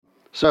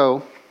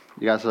So,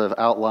 you guys have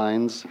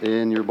outlines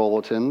in your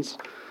bulletins.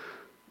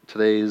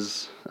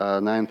 Today's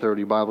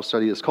 9:30 Bible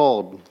study is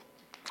called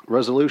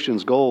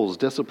Resolutions, Goals,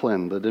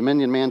 Discipline, the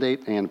Dominion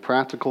Mandate, and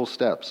Practical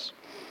Steps.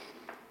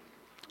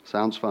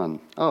 Sounds fun.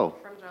 Oh,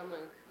 From John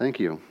Luke. Thank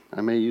you.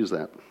 I may use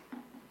that.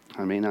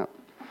 I may not.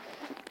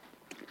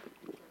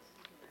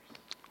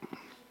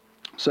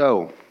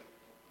 So,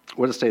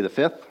 what did it say, the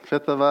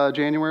 5th of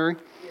January?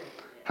 Yes.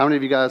 How many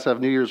of you guys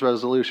have New Year's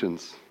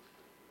resolutions?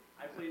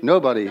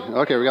 Nobody.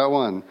 Okay, we got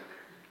one.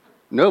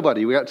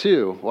 Nobody. We got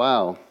two.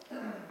 Wow.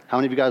 How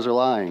many of you guys are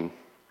lying?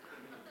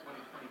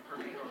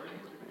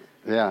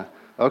 Yeah.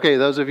 Okay,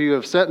 those of you who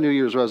have set New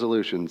Year's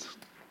resolutions,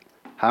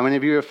 how many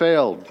of you have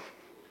failed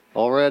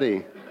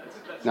already?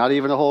 Not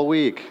even a whole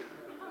week,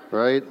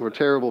 right? We're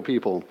terrible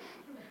people.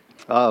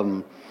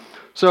 So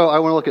I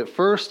want to look at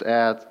first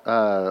at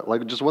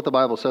just what the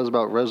Bible says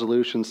about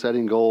resolutions,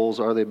 setting goals.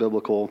 Are they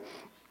biblical?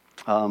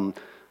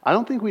 I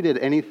don't think we did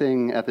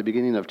anything at the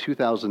beginning of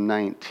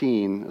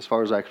 2019, as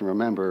far as I can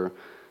remember,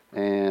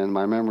 and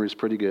my memory's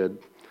pretty good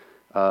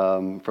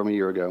from a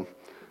year ago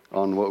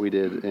on what we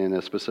did in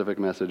a specific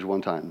message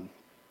one time,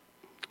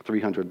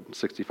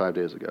 365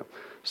 days ago.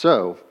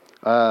 So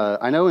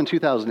I know in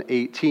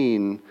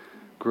 2018,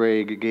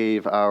 Greg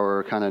gave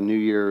our kind of New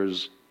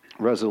Year's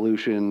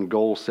resolution,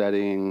 goal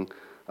setting,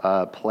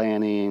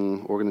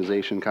 planning,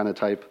 organization kind of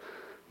type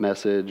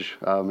message,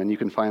 and you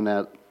can find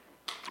that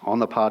on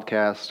the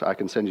podcast. I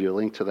can send you a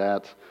link to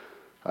that.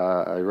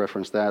 I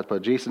referenced that.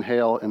 But Jason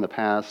Hale in the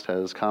past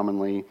has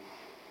commonly,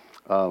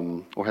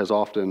 or has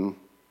often,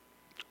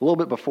 a little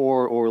bit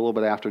before or a little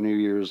bit after New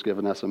Year's,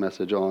 given us a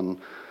message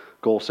on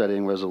goal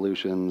setting,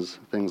 resolutions,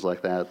 things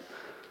like that.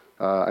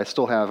 I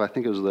still have, I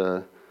think it was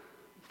the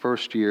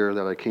first year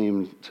that I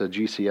came to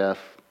GCF,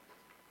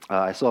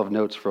 I still have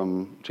notes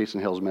from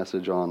Jason Hale's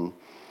message on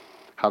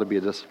how to be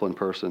a disciplined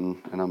person,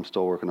 and I'm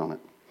still working on it.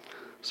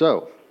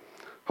 So,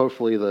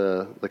 hopefully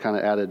the kind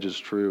of adage is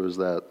true, is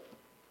that,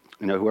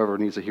 whoever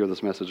needs to hear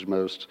this message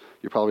most,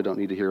 you probably don't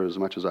need to hear it as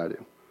much as I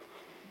do.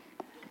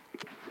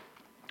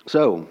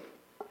 So,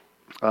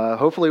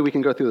 hopefully we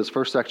can go through this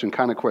first section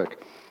kind of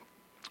quick.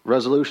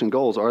 Resolution,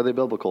 goals, are they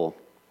biblical?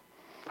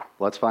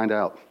 Let's find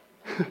out.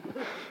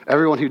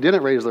 Everyone who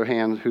didn't raise their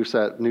hand who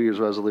set New Year's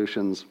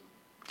resolutions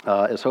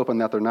is hoping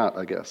that they're not,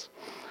 I guess.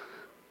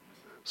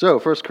 So,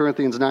 1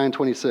 Corinthians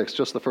 9:26,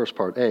 just the first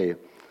part, A.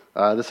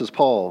 This is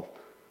Paul.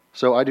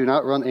 So I do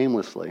not run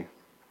aimlessly.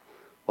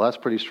 Well, that's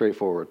pretty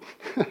straightforward.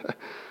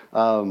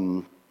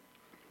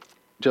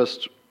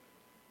 Just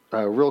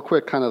real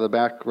quick, kind of the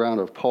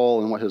background of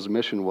Paul and what his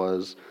mission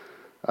was.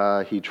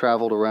 He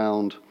traveled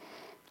around,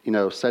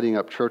 setting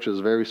up churches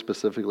very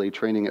specifically,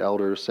 training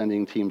elders,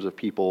 sending teams of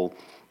people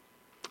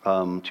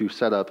to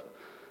set up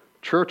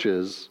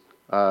churches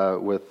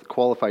with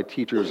qualified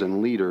teachers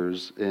and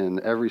leaders in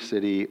every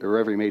city or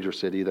every major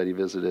city that he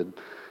visited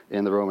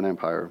in the Roman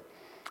Empire.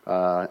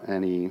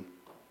 And he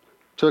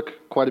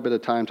took quite a bit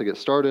of time to get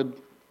started,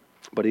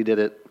 but he did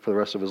it for the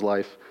rest of his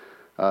life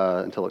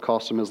until it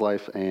cost him his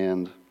life,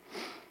 and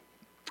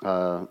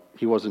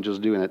he wasn't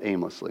just doing it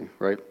aimlessly,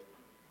 right?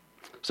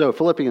 So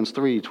Philippians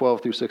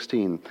 3:12 through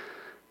 16.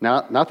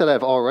 Not that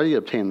I've already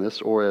obtained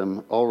this or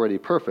am already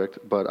perfect,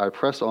 but I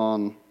press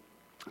on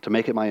to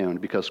make it my own,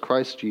 because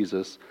Christ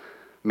Jesus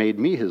made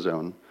me his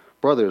own.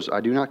 Brothers,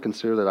 I do not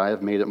consider that I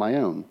have made it my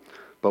own,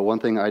 but one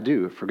thing I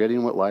do,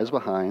 forgetting what lies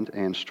behind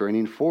and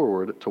straining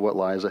forward to what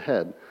lies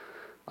ahead,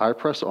 I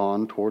press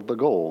on toward the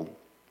goal,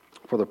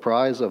 for the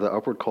prize of the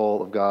upward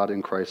call of God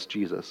in Christ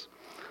Jesus.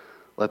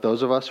 Let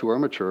those of us who are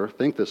mature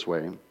think this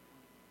way,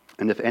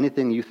 and if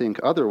anything you think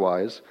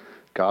otherwise,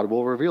 God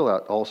will reveal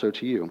that also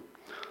to you.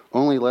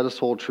 Only let us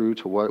hold true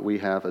to what we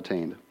have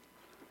attained.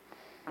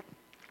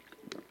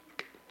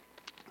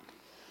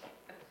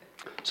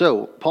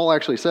 So Paul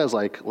actually says,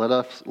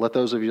 let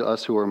those of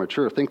us who are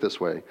mature think this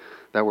way,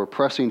 that we're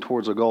pressing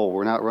towards a goal.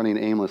 We're not running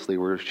aimlessly.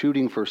 We're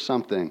shooting for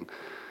something.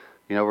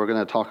 We're going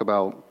to talk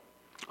about,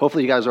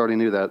 hopefully you guys already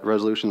knew that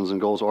resolutions and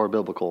goals are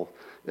biblical.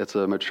 It's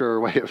a mature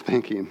way of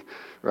thinking,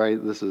 right?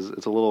 It's a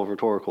little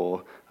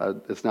rhetorical.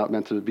 It's not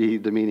meant to be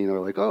demeaning or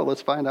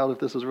let's find out if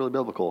this is really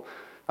biblical.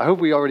 I hope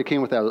we already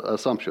came with that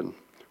assumption,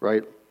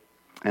 right?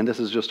 And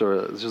this is just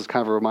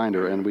kind of a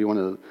reminder, and we want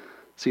to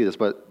see this.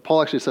 But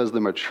Paul actually says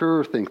the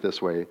mature think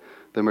this way.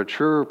 The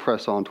mature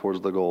press on towards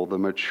the goal. The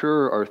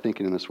mature are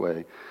thinking in this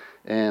way.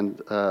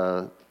 And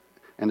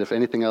if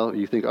anything else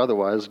you think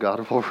otherwise,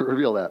 God will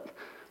reveal that,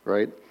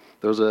 right?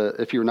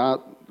 If you're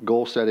not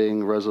goal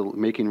setting,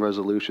 making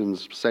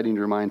resolutions, setting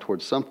your mind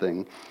towards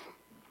something,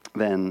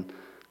 then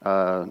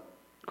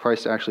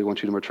Christ actually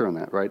wants you to mature in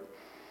that, right?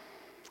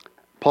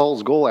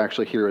 Paul's goal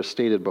actually here is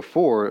stated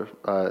before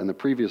in the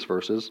previous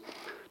verses,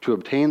 to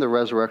obtain the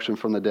resurrection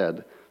from the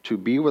dead, to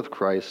be with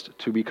Christ,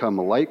 to become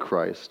like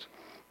Christ.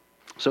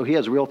 So he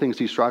has real things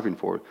he's striving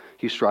for.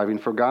 He's striving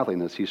for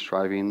godliness. He's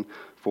striving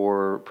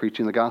for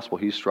preaching the gospel.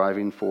 He's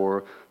striving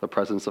for the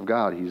presence of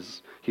God.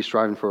 He's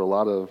striving for a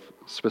lot of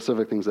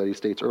specific things that he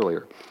states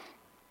earlier.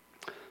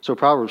 So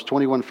Proverbs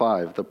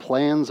 21:5, the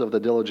plans of the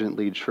diligent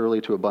lead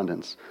surely to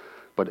abundance,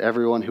 but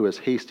everyone who is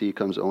hasty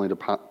comes only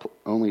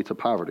to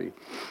poverty.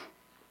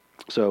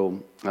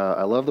 So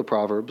I love the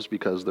Proverbs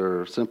because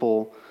they're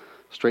simple,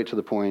 straight to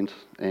the point,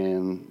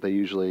 and they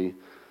usually,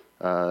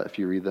 if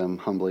you read them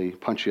humbly,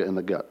 punch you in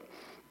the gut.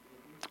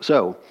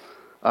 So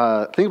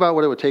think about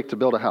what it would take to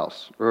build a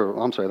house. Or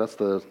I'm sorry, that's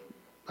the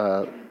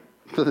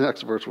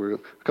next verse. A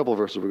couple of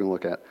verses we're going to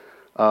look at.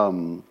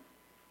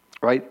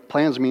 Right?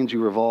 Plans means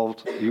you resolve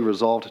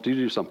to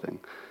do something.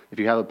 If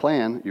you have a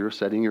plan, you're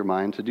setting your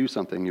mind to do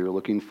something. You're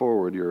looking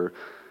forward. You're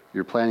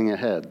planning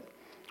ahead.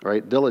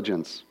 Right?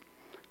 Diligence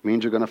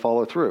means you're going to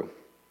follow through.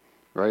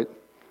 Right?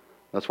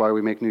 That's why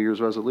we make New Year's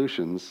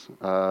resolutions,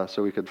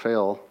 so we could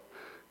fail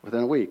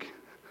within a week.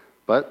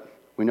 But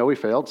we know we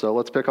failed, so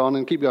let's pick on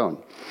and keep going.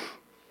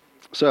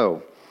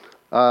 So,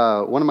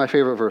 one of my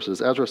favorite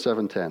verses, Ezra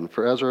 7:10.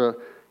 For Ezra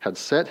had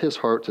set his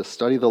heart to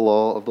study the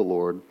law of the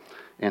Lord,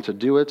 and to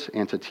do it,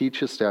 and to teach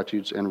his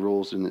statutes and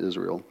rules in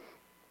Israel.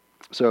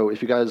 So,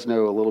 if you guys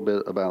know a little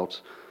bit about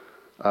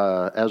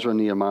Ezra and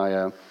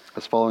Nehemiah,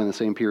 it's following the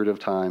same period of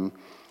time.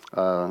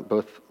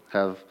 Both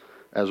have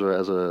Ezra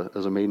as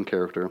a main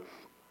character.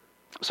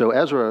 So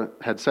Ezra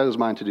had set his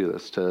mind to do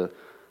this, to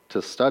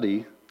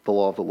study the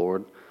law of the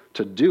Lord,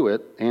 to do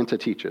it, and to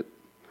teach it,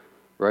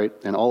 right,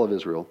 in all of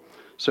Israel.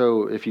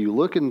 So if you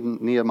look in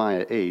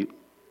Nehemiah 8,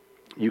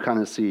 you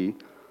kind of see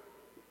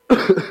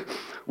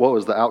what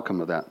was the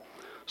outcome of that.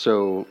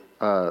 So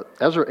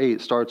Ezra 8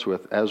 starts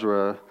with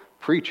Ezra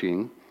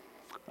preaching,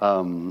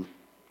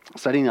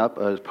 setting up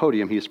a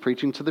podium. He's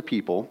preaching to the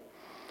people,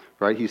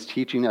 right? He's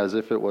teaching as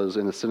if it was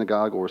in a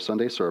synagogue or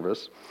Sunday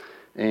service.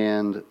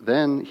 And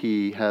then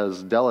he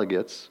has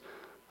delegates.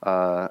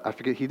 I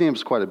forget, he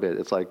names quite a bit.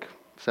 It's like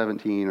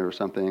 17 or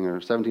something, or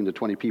 17 to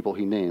 20 people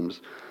he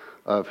names,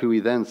 of who he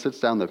then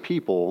sits down the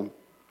people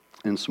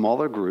in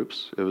smaller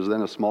groups. It was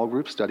then a small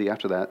group study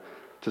after that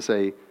to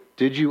say,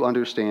 did you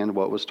understand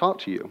what was taught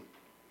to you?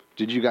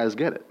 Did you guys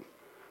get it?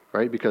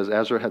 Right? Because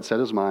Ezra had set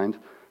his mind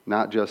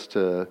not just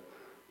to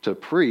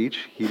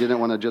preach. He didn't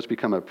want to just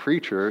become a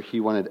preacher. He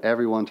wanted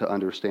everyone to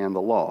understand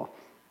the law.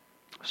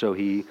 So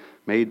he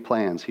made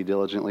plans. He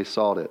diligently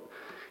sought it.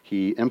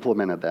 He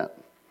implemented that,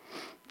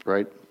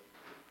 right?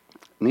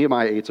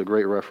 Nehemiah 8 is a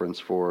great reference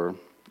for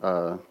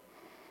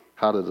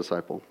how to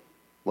disciple.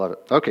 Love it.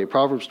 Okay,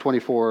 Proverbs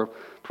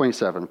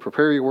 24:27.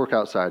 Prepare your work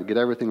outside. Get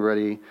everything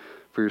ready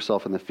for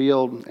yourself in the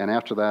field, and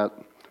after that,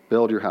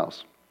 build your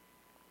house.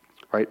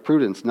 Right?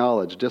 Prudence,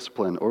 knowledge,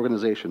 discipline,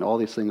 organization, all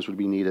these things would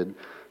be needed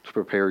to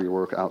prepare your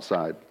work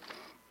outside.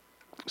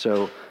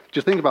 So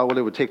just think about what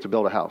it would take to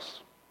build a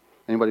house.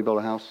 Anybody build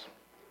a house?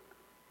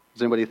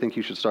 Does anybody think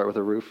you should start with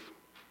a roof?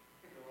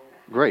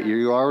 Great,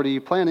 you're already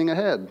planning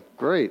ahead.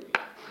 Great.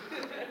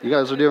 You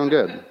guys are doing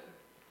good.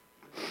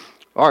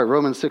 All right,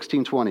 Romans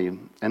 16:20.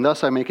 And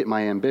thus I make it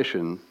my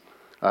ambition.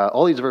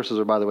 All these verses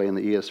are, by the way, in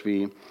the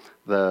ESV.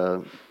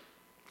 The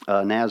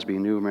NASB,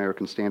 New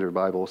American Standard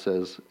Bible,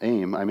 says,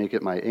 aim, I make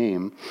it my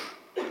aim,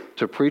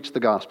 to preach the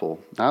gospel,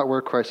 not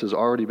where Christ has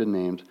already been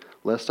named,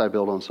 lest I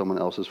build on someone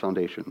else's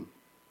foundation.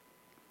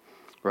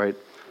 Right?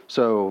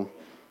 So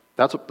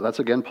that's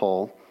again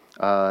Paul.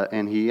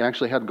 And he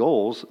actually had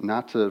goals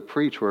not to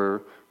preach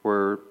where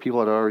people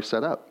had already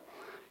set up.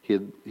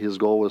 His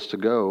goal was to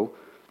go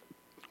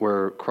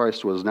where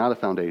Christ was not a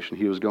foundation.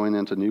 He was going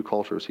into new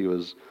cultures. He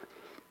was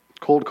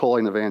cold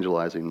calling,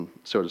 evangelizing,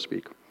 so to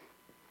speak.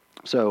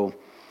 So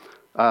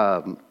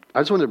I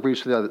just wanted to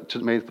briefly to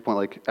make the point,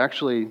 like,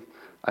 actually,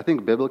 I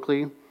think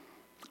biblically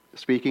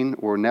speaking,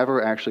 we're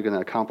never actually going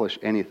to accomplish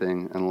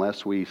anything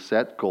unless we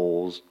set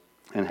goals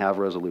and have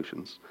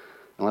resolutions,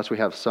 unless we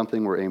have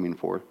something we're aiming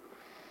for.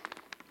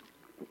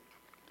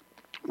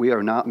 We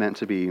are not meant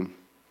to be,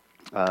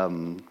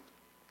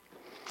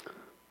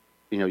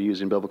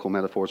 using biblical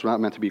metaphors, we're not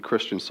meant to be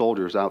Christian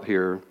soldiers out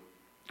here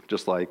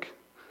just like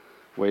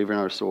waving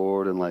our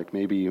sword, and like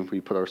maybe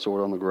we put our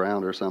sword on the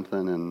ground or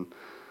something,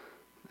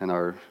 and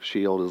our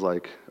shield is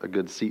like a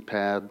good seat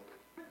pad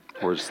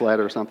or a sled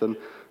or something.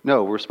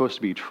 No, we're supposed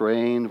to be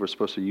trained. We're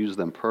supposed to use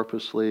them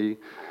purposely.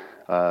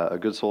 A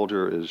good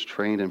soldier is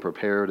trained and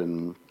prepared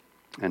and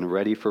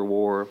ready for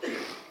war.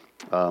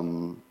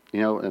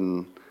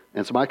 And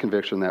it's my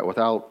conviction that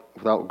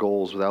without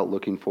goals, without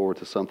looking forward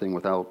to something,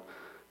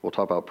 we'll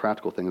talk about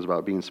practical things,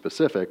 about being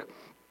specific,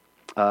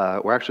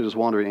 we're actually just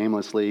wandering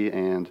aimlessly,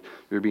 and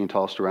you're being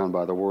tossed around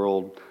by the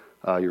world,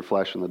 your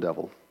flesh, and the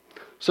devil.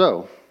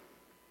 So,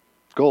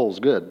 goals,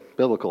 good.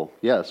 Biblical,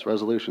 yes.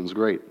 Resolutions,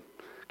 great.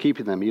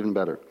 Keeping them, even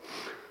better.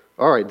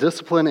 All right,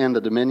 discipline and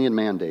the dominion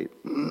mandate.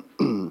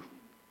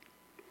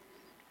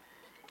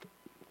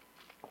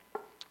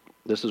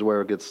 This is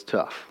where it gets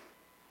tough,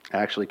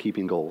 actually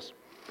keeping goals.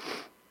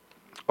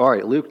 All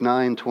right, Luke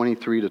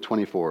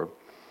 9:23-24.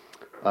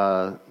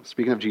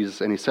 Speaking of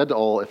Jesus, and he said to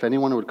all, if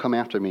anyone would come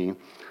after me,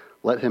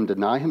 let him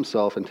deny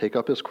himself and take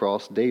up his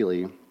cross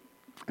daily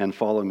and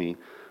follow me.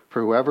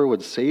 For whoever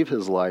would save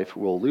his life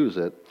will lose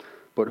it,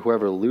 but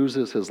whoever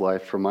loses his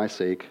life for my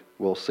sake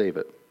will save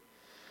it.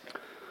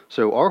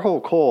 So our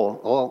whole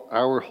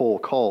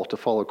call to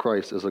follow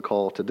Christ is a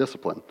call to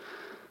discipline.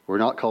 We're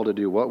not called to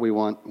do what we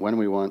want, when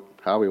we want,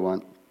 how we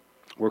want.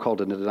 We're called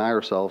to deny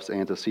ourselves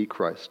and to seek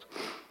Christ.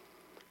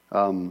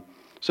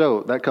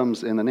 So that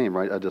comes in the name,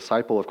 right? A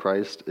disciple of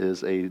Christ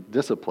is a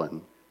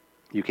discipline.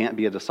 You can't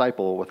be a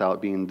disciple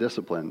without being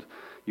disciplined.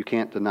 You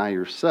can't deny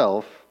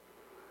yourself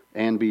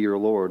and be your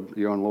Lord,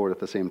 your own Lord at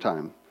the same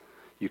time.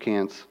 You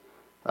can't,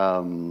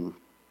 follow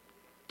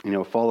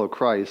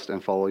Christ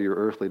and follow your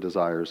earthly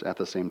desires at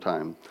the same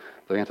time.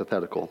 They're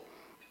antithetical.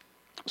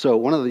 So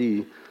one of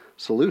the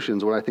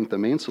solutions, what I think the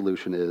main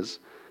solution is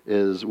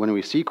when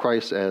we see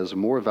Christ as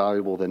more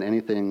valuable than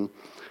anything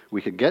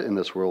we could get in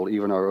this world,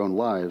 even our own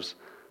lives,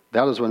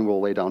 that is when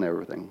we'll lay down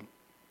everything,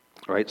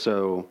 right?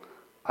 So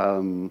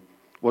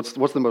what's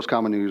the most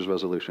common New Year's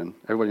resolution?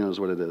 Everybody knows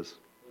what it is.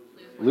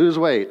 Lose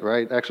weight,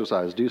 right?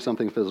 Exercise, do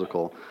something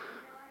physical,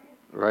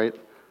 right?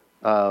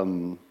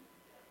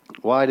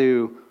 Why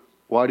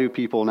do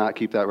people not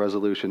keep that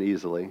resolution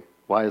easily?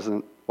 Why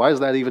is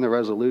that even a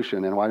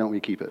resolution, and why don't we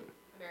keep it?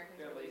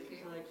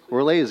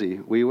 We're lazy.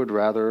 We would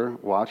rather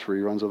watch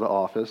reruns of The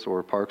Office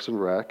or Parks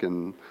and Rec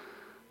and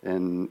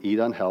eat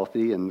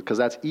unhealthy, and because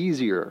that's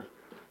easier,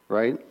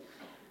 right?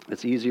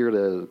 It's easier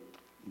to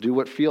do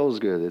what feels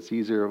good. It's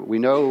easier. We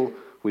know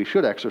we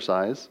should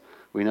exercise.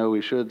 We know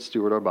we should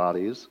steward our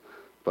bodies,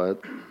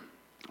 but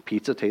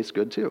pizza tastes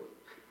good too.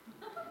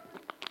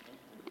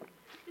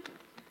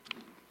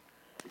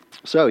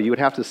 So you would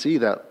have to see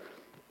that,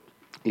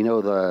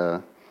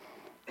 that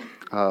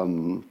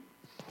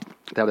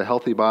a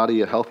healthy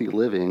body, a healthy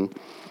living,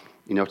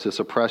 to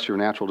suppress your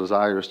natural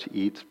desires to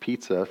eat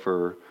pizza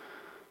for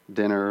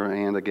dinner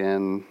and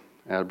again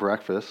at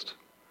breakfast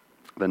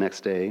the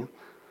next day.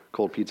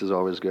 Cold pizza is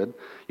always good.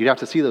 You'd have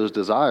to see those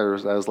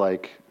desires as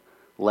like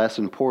less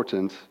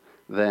important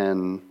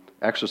than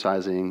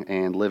exercising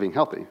and living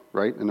healthy,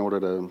 right? In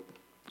order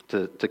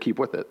to keep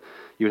with it.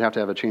 You'd have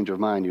to have a change of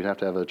mind. You'd have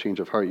to have a change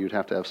of heart. You'd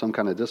have to have some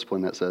kind of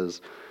discipline that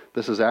says,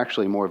 this is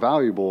actually more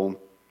valuable,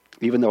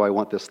 even though I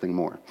want this thing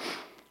more,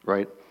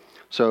 right?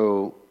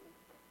 So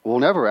we'll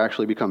never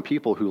actually become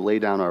people who lay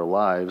down our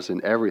lives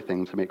in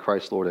everything to make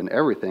Christ Lord in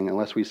everything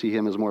unless we see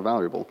him as more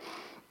valuable,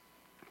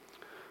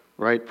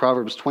 right?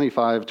 Proverbs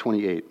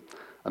 25:28.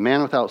 A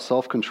man without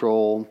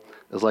self-control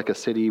is like a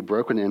city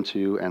broken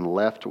into and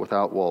left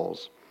without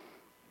walls.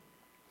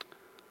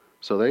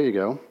 So there you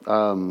go.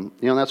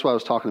 That's what I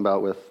was talking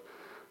about with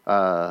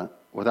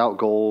without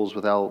goals,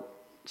 without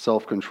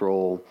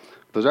self-control,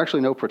 there's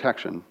actually no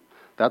protection.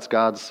 That's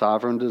God's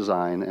sovereign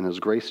design and his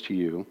grace to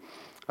you.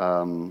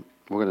 We're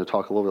going to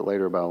talk a little bit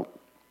later about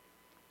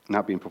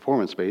not being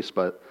performance-based,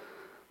 but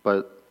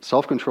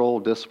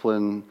self-control,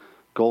 discipline,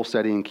 goal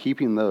setting,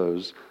 keeping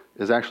those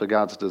is actually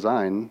God's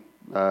design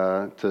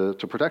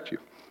to protect you,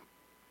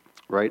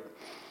 right?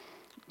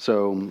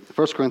 So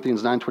 1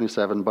 Corinthians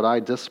 9:27, but I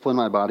discipline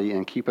my body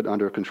and keep it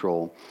under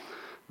control.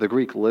 The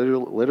Greek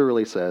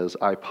literally says,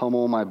 I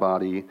pummel my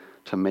body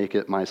to make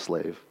it my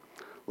slave,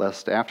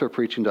 lest after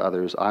preaching to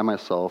others, I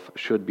myself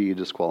should be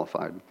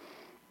disqualified.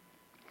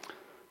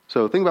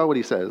 So think about what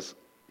he says.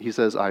 He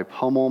says, I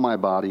pummel my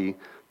body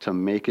to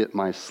make it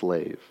my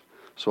slave.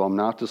 So I'm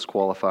not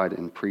disqualified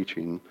in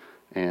preaching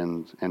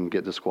and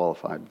get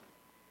disqualified,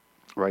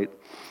 right?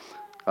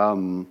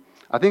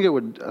 I think it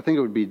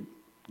would be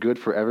good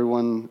for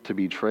everyone to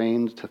be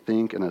trained to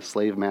think in a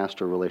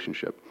slave-master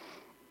relationship.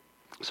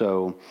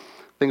 So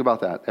think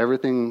about that.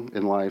 Everything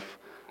in life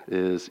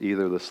is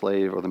either the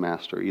slave or the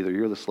master. Either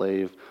you're the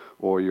slave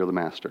or you're the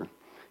master.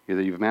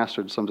 Either you've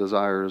mastered some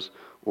desires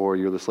or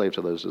you're the slave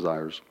to those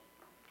desires.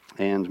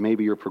 And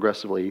maybe you're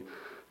progressively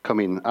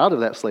coming out of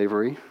that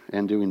slavery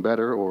and doing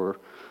better or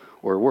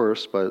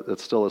worse, but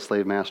it's still a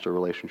slave-master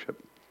relationship.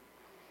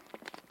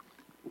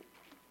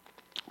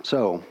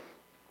 So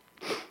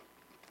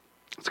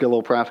let's get a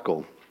little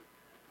practical.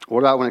 What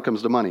about when it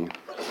comes to money?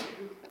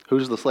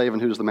 Who's the slave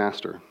and who's the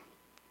master?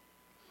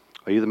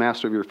 Are you the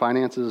master of your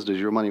finances? Does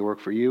your money work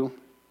for you?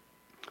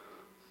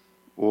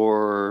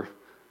 Or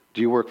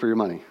do you work for your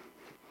money?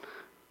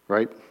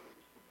 Right?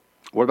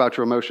 What about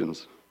your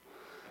emotions?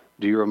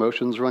 Do your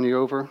emotions run you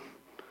over?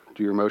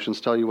 Do your emotions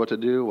tell you what to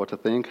do, what to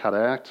think, how to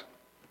act?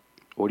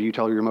 Or do you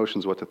tell your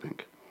emotions what to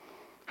think,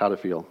 how to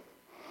feel?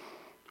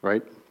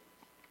 Right?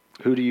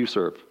 Who do you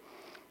serve?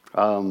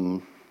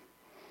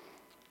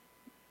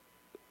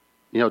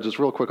 Just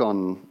real quick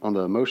on the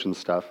emotion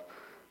stuff,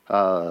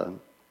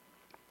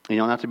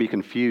 not to be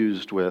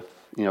confused with,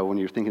 when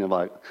you're thinking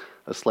about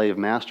a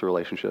slave-master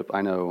relationship.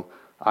 I know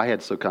I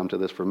had succumbed to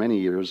this for many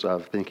years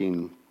of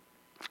thinking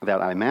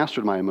that I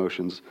mastered my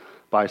emotions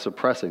by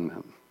suppressing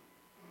them.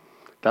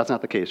 That's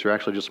not the case. You're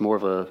actually just more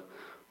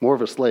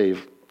of a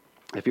slave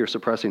if you're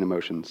suppressing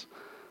emotions.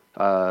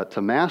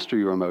 To master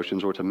your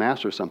emotions or to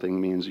master something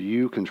means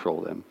you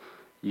control them.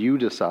 You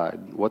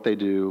decide what they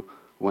do,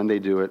 when they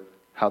do it,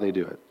 how they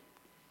do it.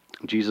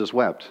 Jesus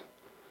wept.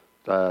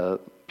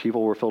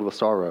 People were filled with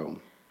sorrow,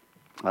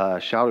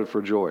 shouted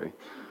for joy,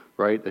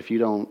 right? If you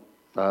don't,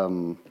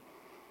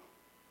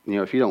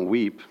 if you don't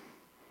weep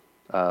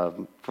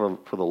for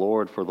the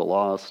Lord, for the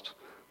lost,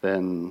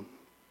 then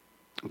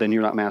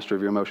you're not master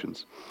of your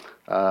emotions.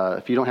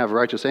 If you don't have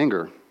righteous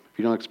anger, if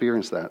you don't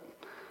experience that,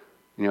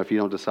 If you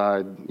don't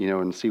decide,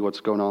 and see what's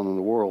going on in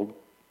the world,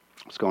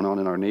 what's going on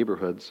in our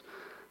neighborhoods,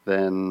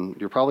 then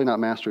you're probably not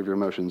master of your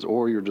emotions,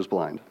 or you're just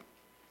blind.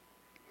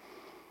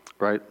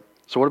 Right?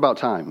 So what about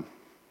time?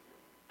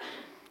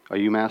 Are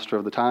you master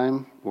of the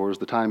time, or is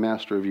the time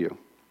master of you?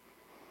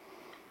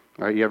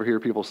 Right? You ever hear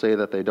people say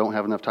that they don't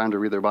have enough time to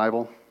read their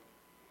Bible?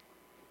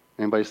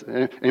 Anybody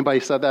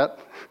said that?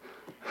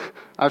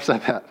 I've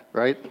said that,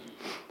 right?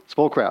 It's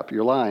bull crap.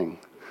 You're lying.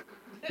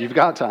 You've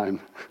got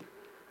time.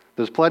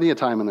 There's plenty of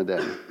time in the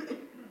day,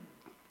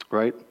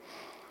 right?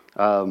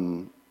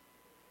 Even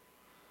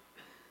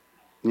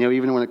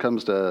when it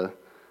comes to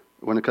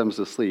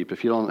sleep,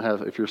 if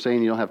you're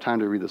saying you don't have time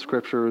to read the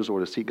scriptures or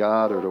to seek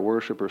God or to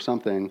worship or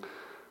something,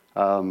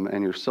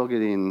 and you're still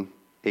getting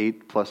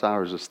 8+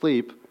 hours of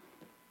sleep,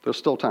 there's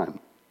still time,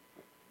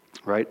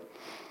 right?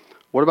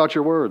 What about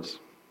your words?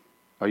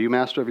 Are you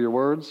master of your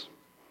words?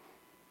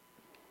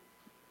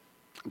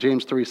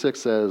 James 3:6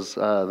 says,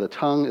 the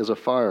tongue is a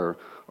fire,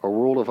 a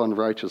world of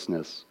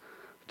unrighteousness.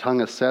 The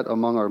tongue is set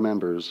among our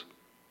members,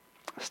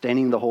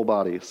 staining the whole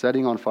body,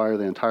 setting on fire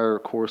the entire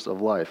course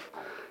of life,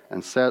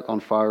 and set on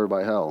fire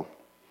by hell.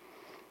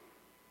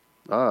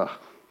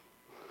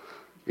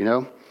 He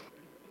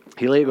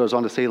goes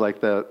on to say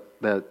like that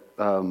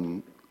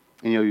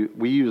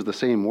we use the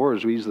same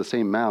words, we use the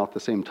same mouth, the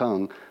same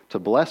tongue to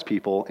bless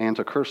people and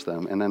to curse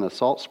them. And then a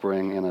salt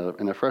spring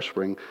and a fresh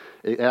spring,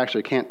 it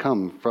actually can't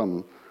come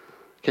from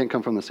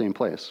the same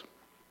place.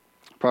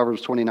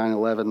 Proverbs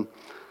 29:11.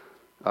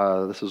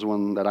 This is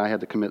one that I had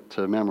to commit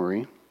to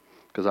memory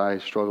because I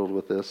struggled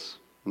with this,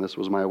 and this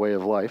was my way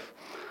of life.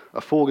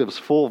 A fool gives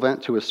full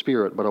vent to his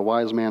spirit, but a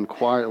wise man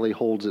quietly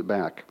holds it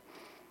back.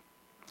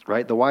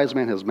 Right? The wise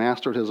man has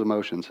mastered his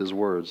emotions, his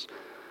words.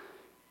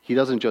 He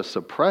doesn't just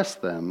suppress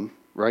them,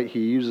 right? He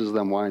uses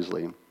them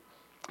wisely.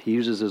 He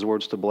uses his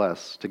words to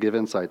bless, to give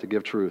insight, to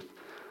give truth,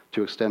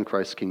 to extend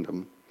Christ's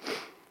kingdom.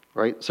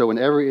 Right? So in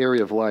every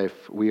area of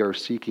life, we are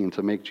seeking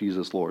to make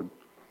Jesus Lord.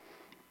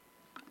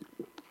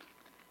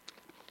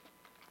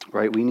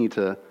 Right? We need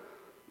to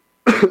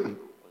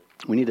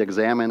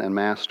examine and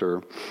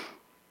master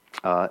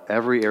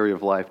every area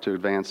of life to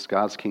advance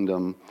God's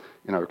kingdom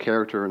in our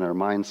character, in our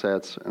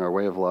mindsets, in our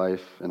way of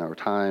life, in our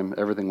time,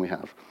 everything we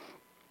have.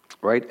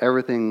 Right?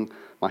 Everything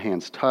my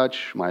hands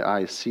touch, my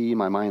eyes see,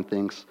 my mind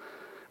thinks,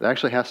 it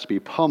actually has to be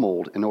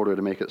pummeled in order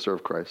to make it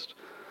serve Christ.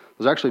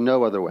 There's actually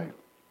no other way.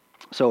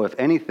 So if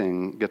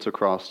anything gets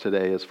across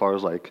today as far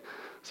as like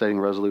setting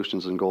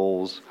resolutions and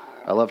goals,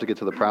 I love to get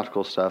to the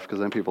practical stuff because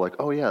then people are like,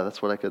 oh yeah,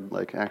 that's what I could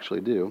like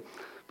actually do.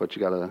 But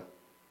you got to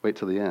wait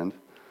till the end.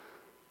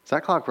 Is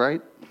that clock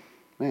right?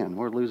 Man,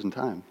 we're losing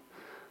time.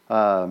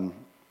 I'm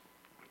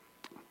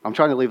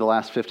trying to leave the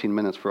last 15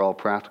 minutes for all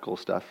practical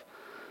stuff.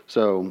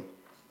 So,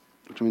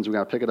 which means we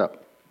got to pick it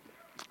up.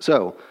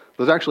 So,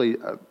 there's actually,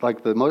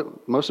 the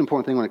most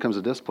important thing when it comes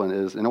to discipline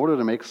is in order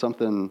to make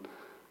something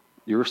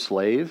your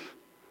slave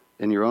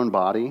in your own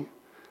body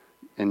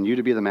and you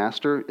to be the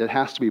master, it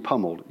has to be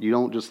pummeled. You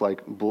don't just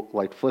like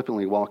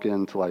flippantly walk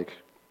into like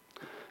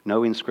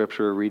knowing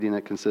scripture, reading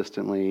it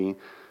consistently,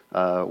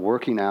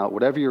 working out,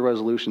 whatever your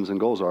resolutions and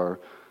goals are.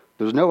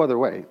 There's no other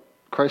way.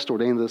 Christ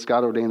ordained this,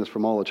 God ordained this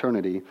from all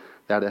eternity,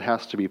 that it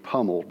has to be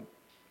pummeled.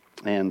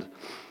 And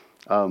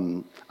I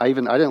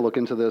didn't look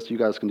into this. You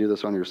guys can do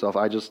this on yourself.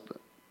 I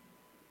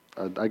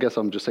guess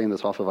I'm just saying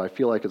this off of, I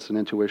feel like it's an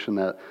intuition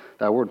that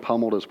word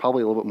pummeled is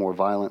probably a little bit more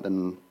violent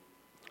than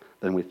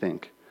we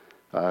think.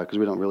 Because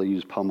we don't really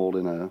use pummeled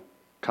in a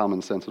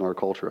common sense in our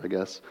culture, I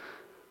guess.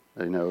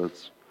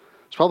 It's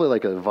probably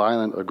like a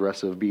violent,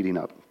 aggressive beating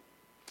up.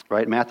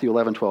 Right? Matthew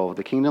 11:12,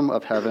 the kingdom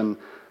of heaven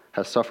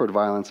has suffered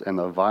violence, and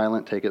the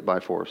violent take it by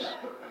force.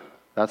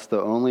 That's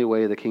the only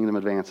way the kingdom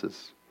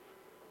advances.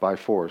 By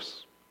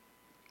force.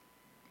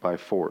 By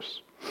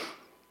force.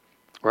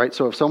 Right?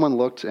 So if someone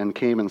looked and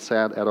came and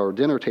sat at our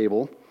dinner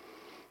table,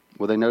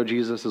 would they know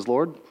Jesus is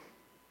Lord?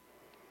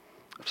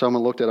 If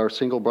someone looked at our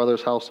single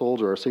brothers'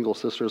 households or our single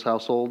sisters'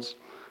 households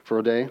for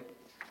a day,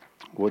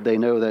 would they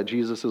know that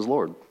Jesus is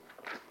Lord?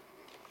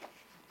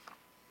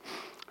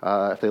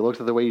 If they looked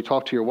at the way you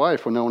talk to your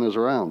wife when no one is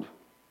around,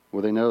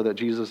 would they know that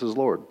Jesus is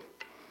Lord?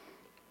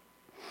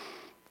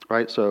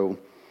 Right? So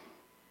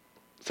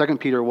 2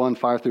 Peter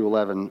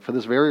 1:5-11, for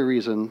this very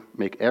reason,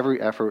 make every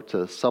effort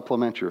to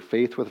supplement your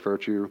faith with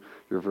virtue,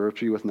 your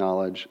virtue with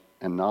knowledge,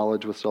 and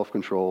knowledge with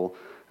self-control,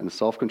 and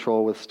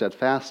self-control with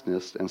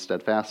steadfastness, and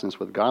steadfastness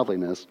with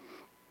godliness,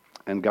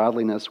 and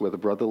godliness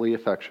with brotherly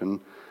affection,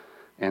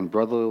 and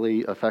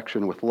brotherly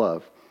affection with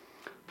love.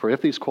 For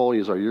if these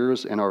qualities are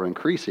yours and are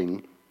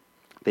increasing,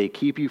 they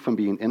keep you from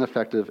being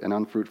ineffective and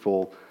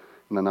unfruitful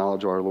in the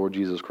knowledge of our Lord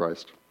Jesus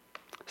Christ.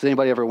 Has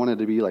anybody ever wanted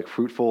to be like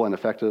fruitful and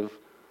effective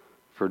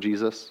for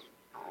Jesus?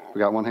 We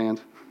got one hand.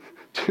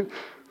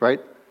 Right?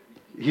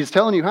 He's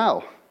telling you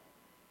how.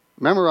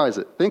 Memorize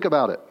it. Think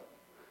about it.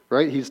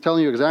 Right? He's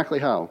telling you exactly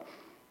how.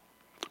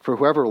 For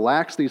whoever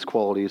lacks these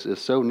qualities is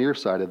so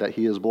nearsighted that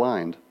he is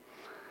blind,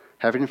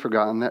 having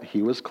forgotten that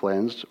he was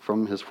cleansed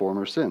from his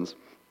former sins.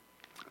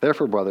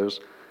 Therefore,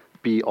 brothers,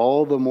 be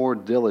all the more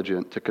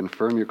diligent to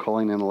confirm your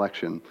calling and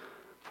election.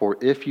 For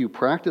if you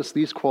practice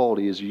these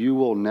qualities, you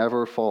will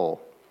never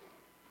fall.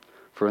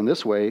 For in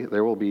this way,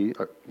 there will be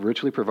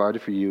richly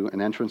provided for you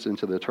an entrance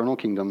into the eternal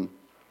kingdom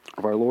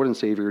of our Lord and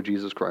Savior,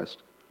 Jesus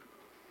Christ.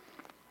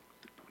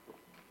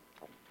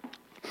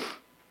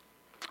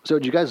 So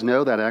did you guys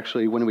know that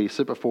actually when we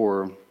sit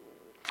before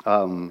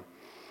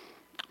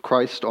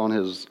Christ on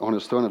his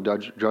throne of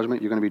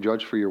judgment, you're going to be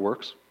judged for your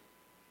works?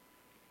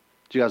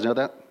 Do you guys know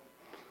that?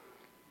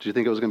 Did you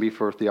think it was going to be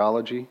for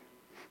theology?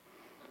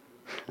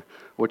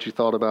 What you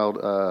thought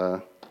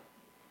about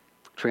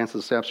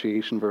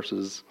transubstantiation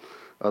versus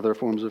other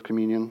forms of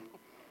communion?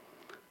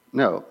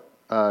 No.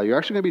 You're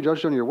actually going to be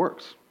judged on your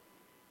works.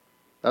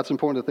 That's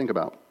important to think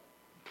about.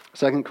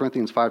 2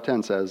 Corinthians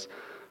 5:10 says,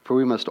 "For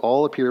we must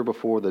all appear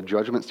before the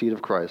judgment seat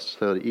of Christ,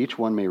 so that each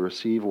one may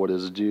receive what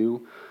is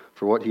due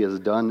for what he has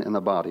done in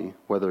the body,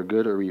 whether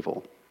good or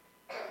evil."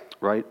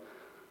 Right?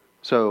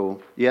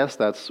 So, yes,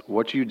 that's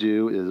what you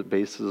do is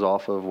bases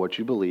off of what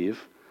you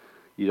believe.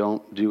 You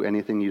don't do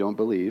anything you don't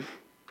believe,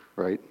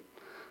 right?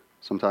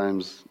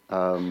 Sometimes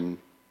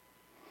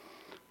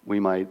we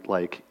might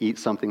eat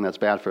something that's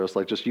bad for us,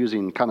 like just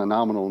using kind of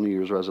nominal New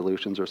Year's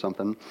resolutions or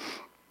something.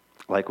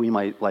 Like we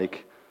might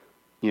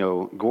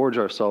gorge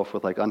ourselves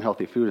with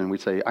unhealthy food, and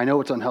we'd say, "I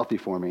know it's unhealthy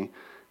for me,"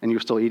 and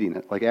you're still eating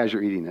it, as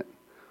you're eating it,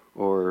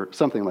 or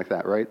something like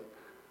that, right?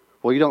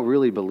 Well, you don't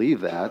really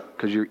believe that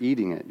because you're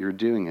eating it, you're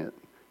doing it.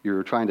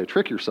 You're trying to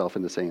trick yourself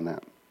into saying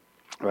that,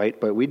 right?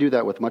 But we do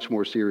that with much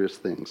more serious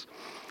things.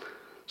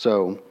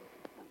 So,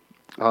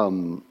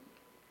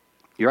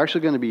 you're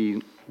actually going to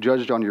be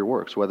judged on your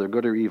works, whether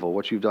good or evil,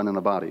 what you've done in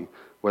the body,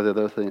 whether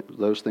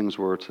those things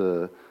were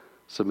to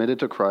submit it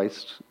to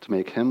Christ, to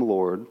make him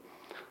Lord,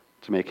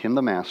 to make him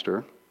the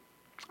master,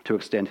 to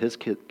extend his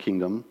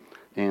kingdom,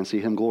 and see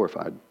him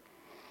glorified.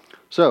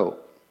 So,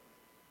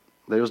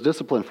 there's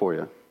discipline for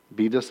you.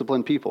 Be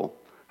disciplined people.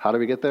 How do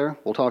we get there?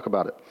 We'll talk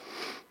about it.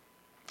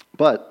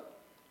 But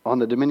on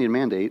the dominion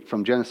mandate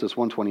from Genesis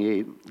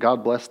 1:28,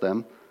 God blessed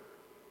them,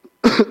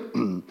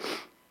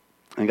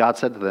 and God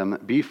said to them,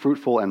 "Be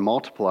fruitful and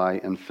multiply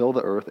and fill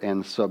the earth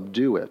and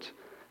subdue it,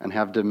 and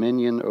have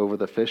dominion over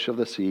the fish of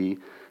the sea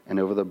and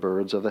over the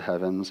birds of the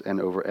heavens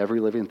and over every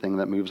living thing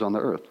that moves on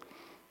the earth."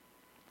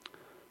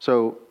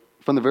 So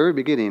from the very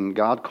beginning,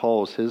 God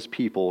calls his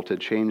people to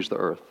change the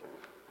earth,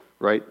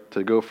 right?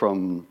 To go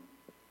from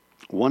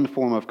one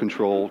form of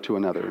control to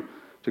another.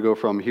 To go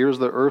from, here's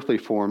the earthly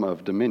form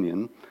of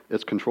dominion.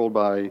 It's controlled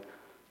by,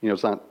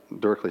 it's not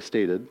directly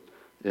stated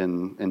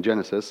in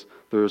Genesis.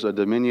 There's a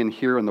dominion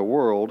here in the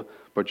world,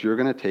 but you're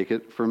going to take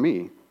it for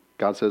me.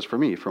 God says for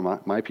me, for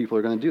my people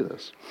are going to do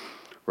this,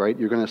 right?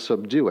 You're going to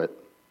subdue it.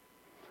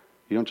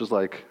 You don't just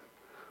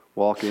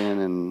walk in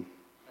and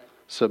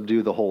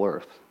subdue the whole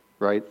earth,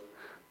 right?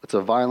 It's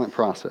a violent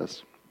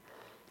process.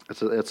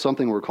 It's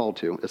something we're called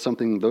to. It's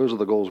something, those are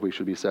the goals we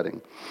should be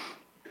setting,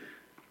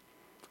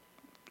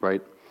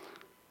 right?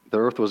 The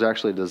earth was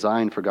actually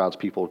designed for God's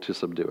people to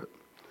subdue it.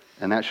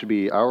 And that should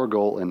be our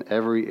goal in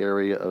every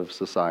area of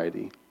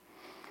society.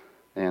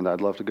 And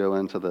I'd love to go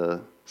into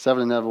the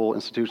 7 inevitable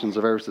institutions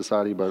of every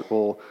society, but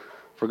we'll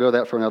forgo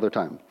that for another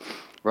time,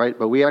 right?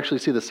 But we actually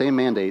see the same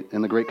mandate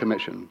in the Great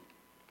Commission.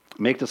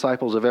 Make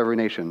disciples of every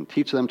nation.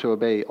 Teach them to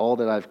obey all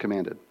that I've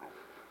commanded.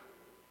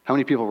 How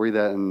many people read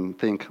that and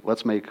think,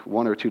 let's make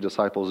 1 or 2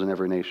 disciples in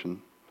every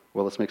nation?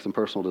 Well, let's make some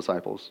personal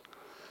disciples.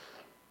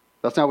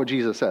 That's not what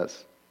Jesus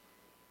says.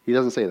 He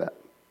doesn't say that.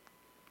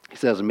 He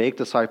says, make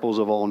disciples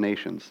of all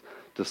nations.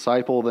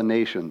 Disciple the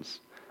nations.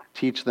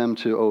 Teach them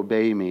to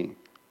obey me.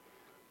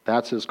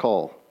 That's his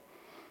call,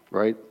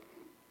 right?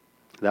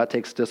 That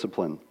takes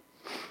discipline,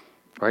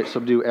 right?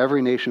 Subdue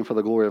every nation for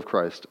the glory of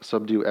Christ.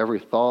 Subdue every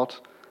thought,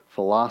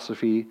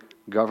 philosophy,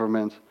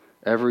 government,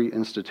 every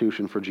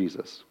institution for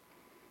Jesus.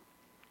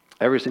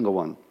 Every single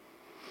one,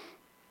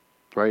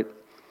 right?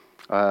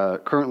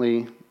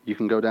 Currently, you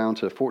can go down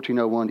to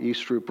 1401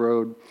 East Stroop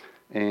Road,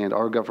 and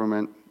our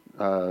government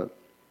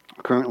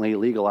currently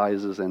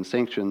legalizes and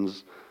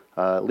sanctions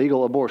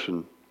legal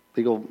abortion,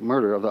 legal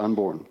murder of the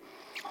unborn.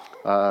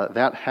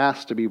 That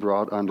has to be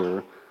brought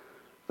under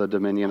the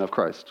dominion of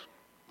Christ.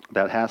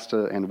 That has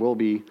to and will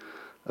be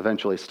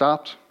eventually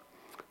stopped,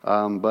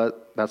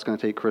 but that's going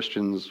to take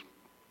Christians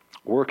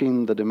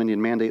working the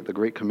dominion mandate, the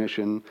Great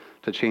Commission,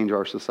 to change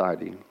our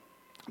society.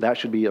 That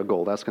should be a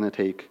goal. That's going to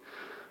take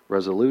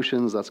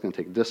resolutions, that's going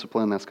to take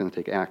discipline, that's going to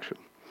take action.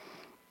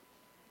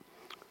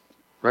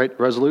 Right?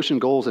 Resolution,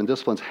 goals, and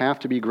disciplines have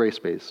to be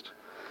grace-based.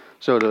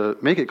 So to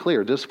make it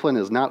clear, discipline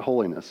is not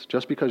holiness.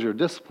 Just because you're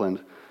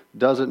disciplined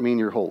doesn't mean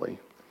you're holy.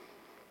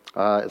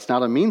 It's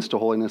not a means to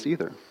holiness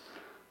either.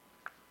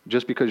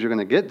 Just because you're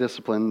going to get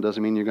disciplined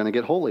doesn't mean you're going to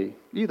get holy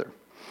either.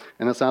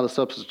 And it's not a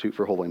substitute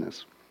for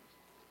holiness.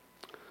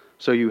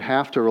 So you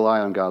have to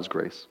rely on God's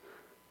grace.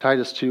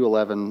 Titus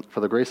 2:11, for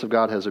the grace of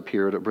God has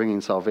appeared,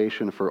 bringing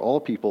salvation for all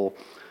people,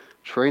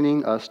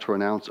 training us to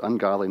renounce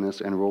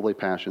ungodliness and worldly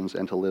passions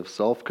and to live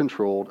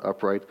self-controlled,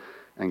 upright,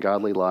 and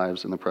godly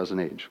lives in the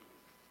present age.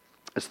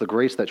 It's the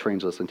grace that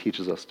trains us and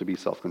teaches us to be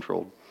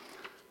self-controlled.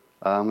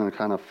 I'm going to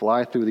kind of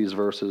fly through these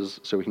verses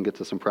so we can get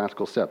to some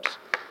practical steps.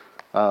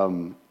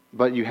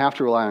 But you have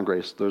to rely on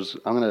grace.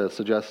 I'm going to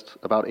suggest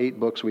about 8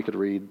 books we could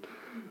read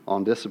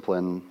on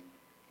discipline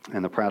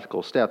and the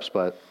practical steps,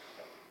 but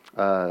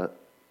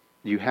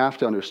you have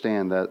to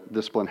understand that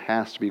discipline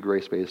has to be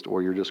grace-based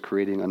or you're just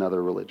creating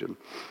another religion.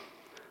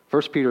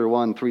 1 Peter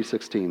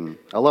 1:3-16.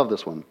 I love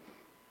this one.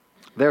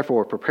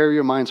 Therefore, prepare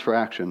your minds for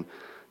action.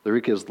 The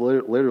Greek is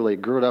literally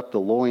gird up the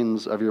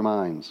loins of your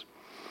minds.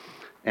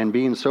 And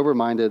being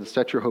sober-minded,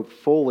 set your hope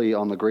fully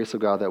on the grace of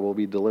God that will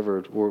be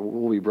delivered or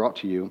will be brought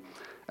to you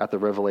at the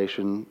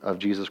revelation of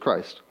Jesus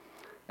Christ.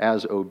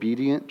 As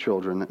obedient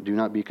children, do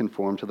not be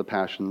conformed to the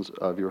passions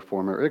of your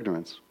former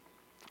ignorance.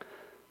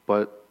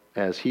 But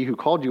as he who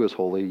called you is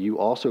holy, you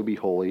also be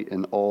holy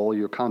in all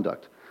your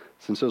conduct.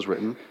 Since it is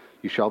written,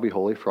 you shall be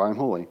holy, for I am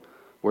holy.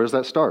 Where does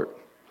that start?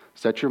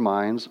 Set your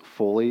minds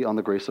fully on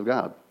the grace of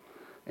God.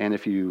 And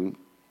if you,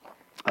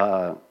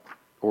 the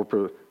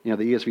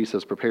ESV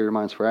says, prepare your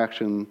minds for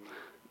action.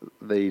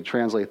 They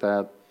translate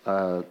that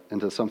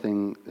into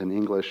something in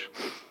English.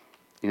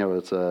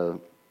 It's a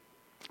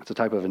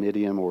type of an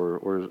idiom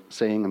or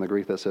saying in the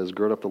Greek that says,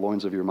 gird up the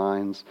loins of your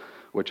minds,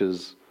 which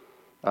is,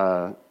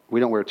 we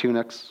don't wear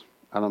tunics.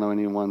 I don't know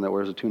anyone that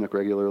wears a tunic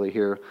regularly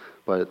here,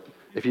 but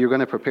if you're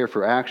going to prepare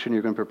for action,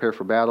 you're going to prepare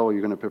for battle,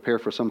 you're going to prepare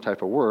for some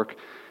type of work,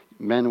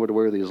 men would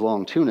wear these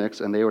long tunics,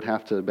 and they would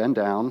have to bend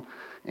down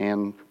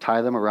and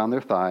tie them around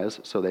their thighs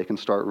so they can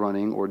start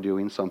running or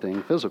doing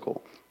something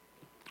physical,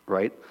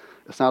 right?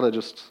 It's not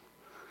just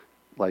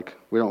like,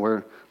 we don't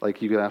wear,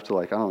 like you have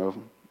to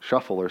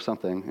shuffle or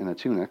something in a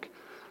tunic,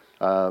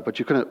 but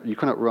you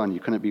couldn't run, you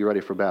couldn't be ready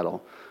for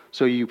battle.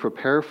 So you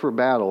prepare for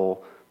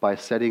battle by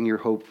setting your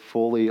hope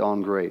fully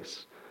on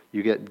grace.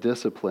 You get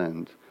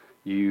disciplined,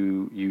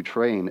 you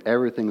train,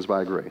 everything's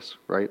by grace,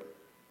 right?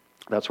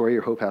 That's where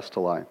your hope has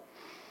to lie.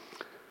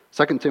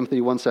 2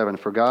 Timothy 1:7,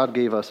 for God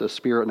gave us a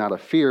spirit not of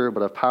fear,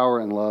 but of power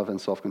and love and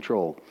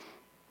self-control.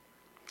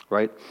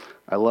 Right?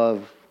 I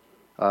love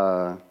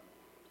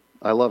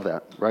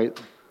that,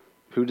 right?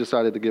 Who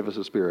decided to give us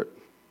a spirit?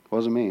 It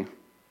wasn't me.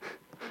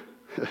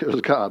 It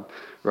was God,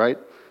 right?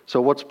 So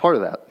what's part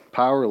of that?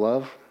 Power,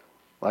 love?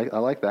 I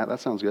like that. That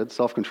sounds good.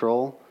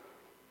 Self-control?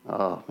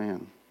 Oh,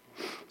 man.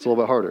 It's a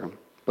little bit harder.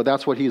 But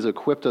that's what he's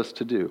equipped us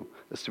to do,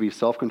 is to be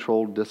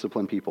self-controlled,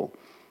 disciplined people.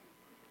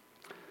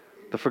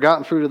 The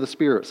forgotten fruit of the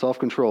Spirit,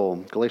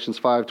 self-control, Galatians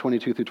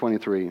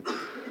 5:22-23.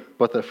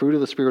 But the fruit of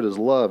the Spirit is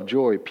love,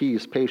 joy,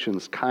 peace,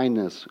 patience,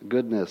 kindness,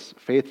 goodness,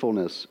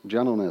 faithfulness,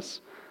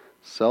 gentleness,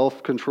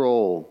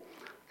 self-control.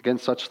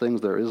 Against such things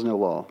there is no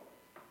law.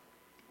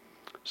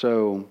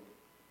 So,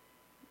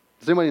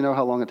 does anybody know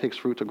how long it takes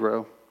fruit to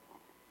grow?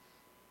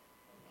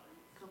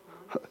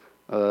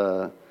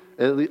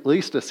 At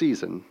least a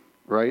season,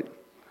 right?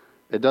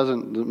 It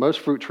doesn't. Most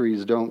fruit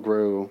trees don't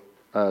grow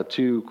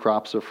 2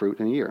 crops of fruit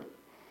in a year,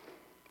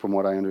 from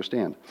what I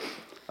understand.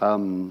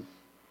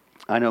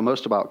 I know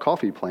most about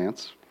coffee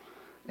plants,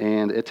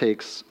 and it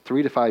takes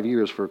 3 to 5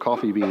 years for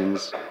coffee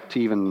plants to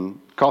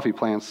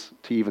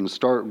even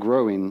start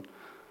growing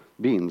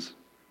beans.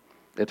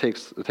 It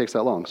takes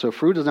that long. So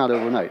fruit is not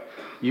overnight.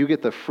 You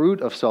get the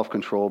fruit of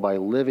self-control by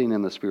living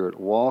in the Spirit,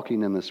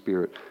 walking in the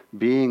Spirit,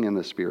 being in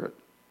the Spirit.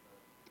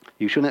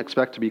 You shouldn't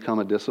expect to become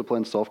a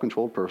disciplined,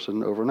 self-controlled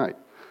person overnight.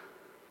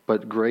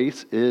 But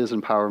grace is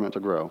empowerment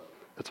to grow.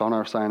 It's on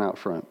our sign out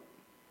front.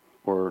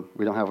 Or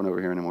we don't have one over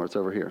here anymore. It's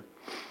over here.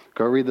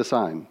 Go read the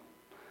sign.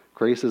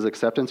 Grace is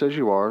acceptance as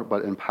you are,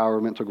 but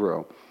empowerment to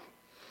grow.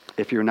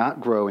 If you're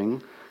not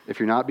growing, if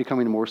you're not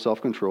becoming more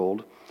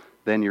self-controlled,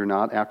 then you're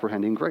not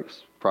apprehending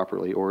grace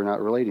properly or you're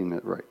not relating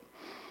it right.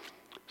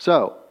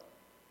 So,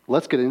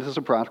 let's get into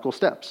some practical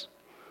steps.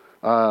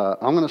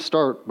 I'm going to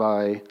start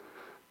by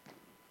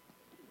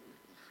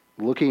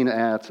looking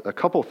at a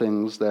couple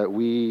things that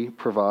we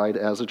provide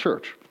as a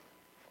church.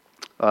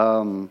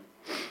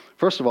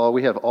 First of all,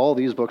 we have all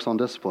these books on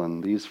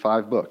discipline, these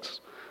 5 books.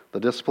 The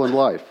Disciplined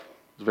Life.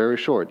 It's very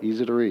short,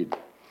 easy to read.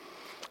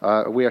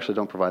 We actually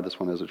don't provide this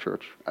one as a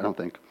church, I don't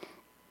think.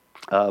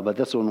 But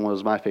this one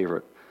was my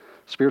favorite.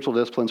 Spiritual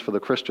Disciplines for the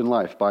Christian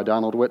Life by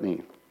Donald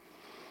Whitney.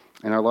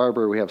 In our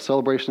library, we have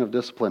Celebration of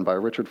Discipline by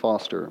Richard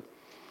Foster.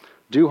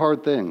 Do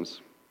Hard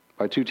Things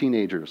by 2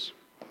 teenagers.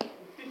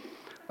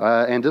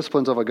 And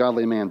Disciplines of a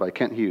Godly Man by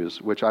Kent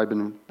Hughes, which I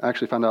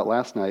actually found out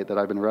last night that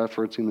I've been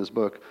referencing this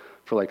book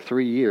for like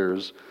 3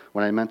 years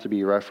when I meant to be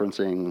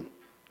referencing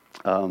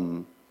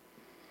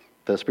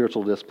the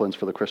Spiritual Disciplines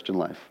for the Christian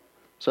Life.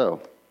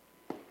 So,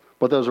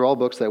 but those are all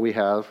books that we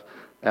have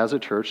as a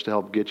church to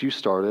help get you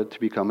started to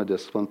become a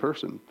disciplined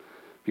person.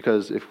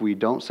 Because if we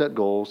don't set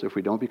goals, if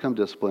we don't become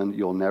disciplined,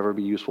 you'll never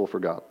be useful for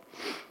God.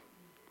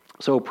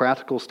 So,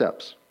 practical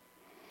steps.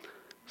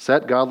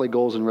 Set godly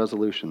goals and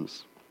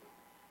resolutions.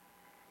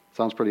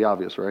 Sounds pretty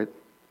obvious, right?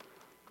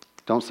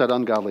 Don't set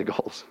ungodly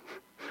goals.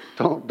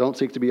 Don't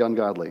seek to be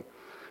ungodly,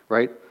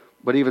 right?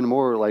 But even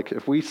more, like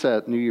if we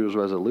set New Year's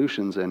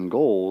resolutions and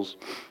goals,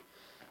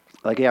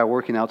 like, yeah,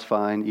 working out's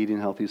fine, eating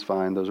healthy is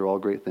fine, those are all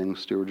great things,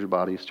 steward your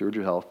body, steward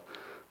your health.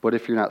 But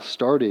if you're not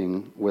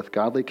starting with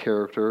godly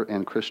character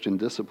and Christian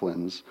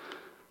disciplines,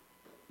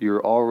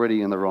 you're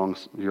already in the wrong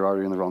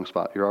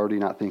spot. You're already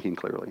not thinking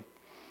clearly.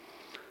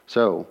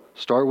 So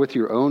start with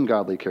your own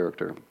godly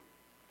character.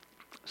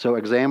 So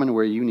examine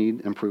where you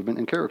need improvement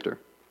in character.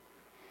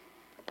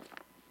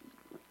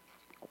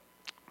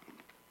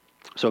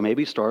 So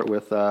maybe start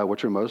with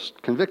what you're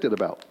most convicted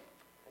about.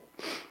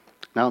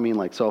 Now I mean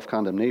like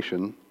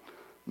self-condemnation.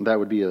 That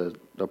would be a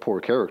poor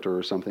character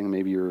or something.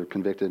 Maybe you're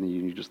convicted and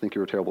you just think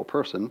you're a terrible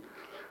person.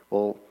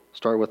 Well,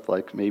 start with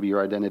like maybe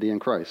your identity in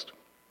Christ,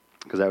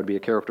 because that would be a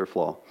character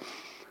flaw.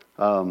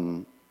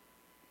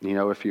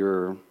 If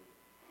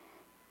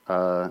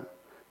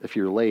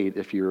you're late,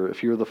 if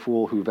you're the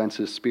fool who vents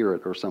his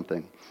spirit or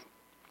something,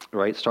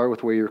 right? Start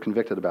with where you're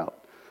convicted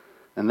about.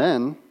 And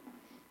then,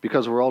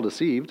 because we're all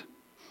deceived,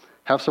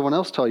 have someone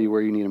else tell you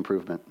where you need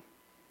improvement.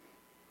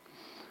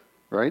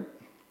 Right?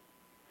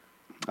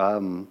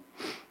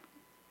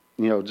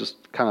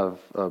 Just kind of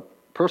a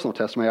personal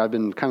testimony. I've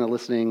been kind of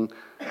listening,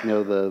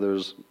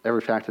 there's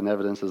every fact and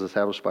evidence is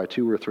established by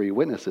 2 or 3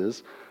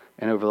 witnesses.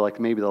 And over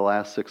maybe the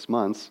last 6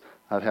 months,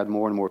 I've had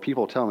more and more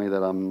people tell me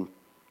that I'm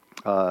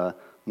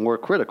more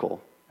critical.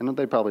 And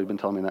they've probably been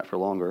telling me that for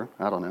longer.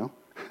 I don't know.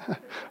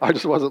 I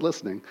just wasn't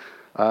listening.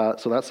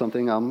 So that's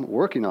something I'm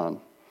working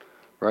on,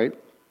 right?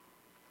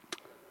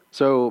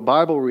 So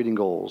Bible reading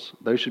goals,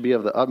 those should be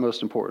of the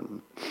utmost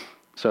importance.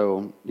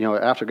 So,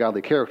 after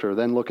godly character,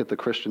 then look at the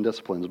Christian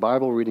disciplines.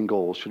 Bible reading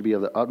goals should be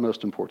of the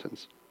utmost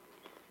importance.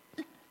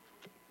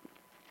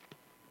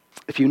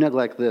 If you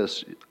neglect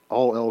this,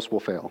 all else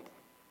will fail.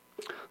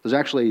 There's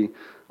actually,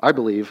 I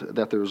believe,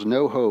 that there's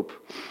no hope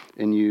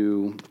in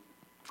you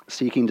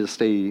seeking to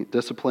stay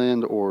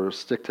disciplined or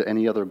stick to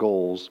any other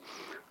goals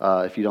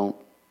if you don't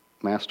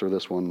master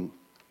this one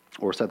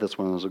or set this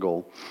one as a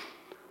goal.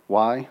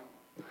 Why?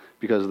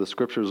 Because the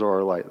scriptures are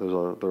a light.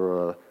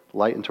 They're a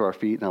light into our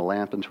feet and a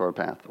lamp into our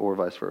path, or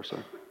vice versa.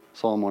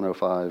 Psalm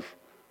 105,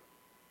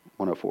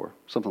 104,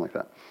 something like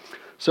that.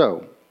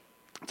 So,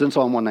 it's in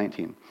Psalm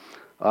 119.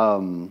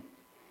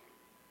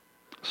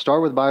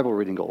 Start with Bible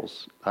reading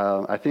goals.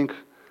 I think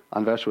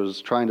Anvesh was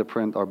trying to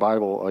print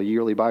a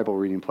yearly Bible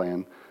reading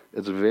plan.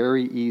 It's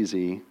very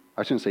easy,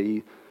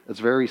 it's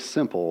very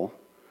simple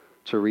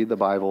to read the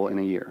Bible in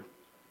a year.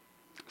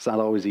 It's not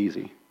always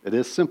easy. It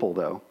is simple,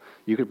 though.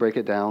 You could break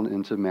it down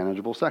into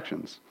manageable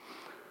sections.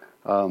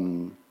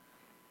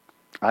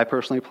 I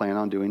personally plan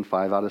on doing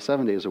 5 out of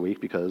 7 days a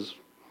week because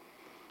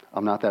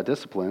I'm not that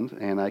disciplined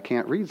and I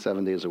can't read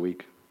 7 days a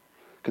week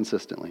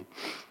consistently.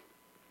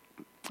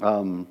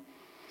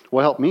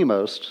 What helped me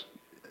most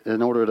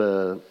in order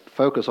to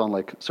focus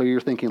on so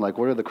you're thinking what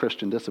are the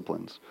Christian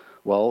disciplines?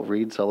 Well,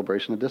 read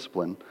Celebration of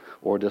Discipline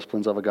or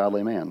Disciplines of a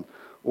Godly Man.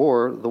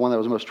 Or the one that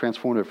was most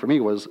transformative for me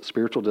was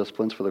Spiritual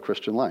Disciplines for the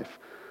Christian Life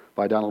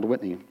by Donald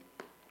Whitney.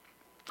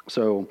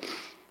 So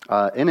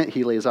in it,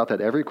 he lays out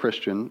that every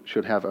Christian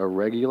should have a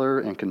regular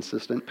and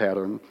consistent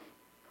pattern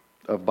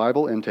of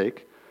Bible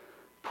intake,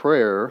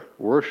 prayer,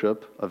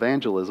 worship,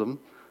 evangelism,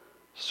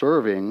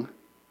 serving,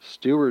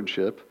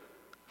 stewardship,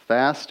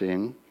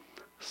 fasting,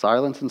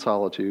 silence and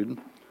solitude,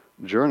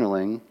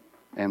 journaling,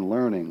 and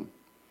learning.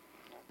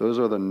 Those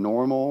are the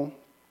normal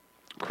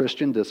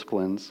Christian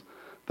disciplines,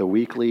 the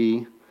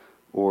weekly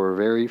or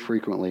very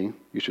frequently.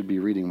 You should be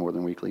reading more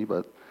than weekly,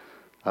 but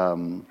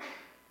some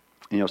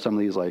of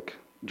these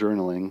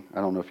journaling,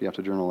 I don't know if you have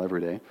to journal every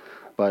day,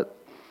 but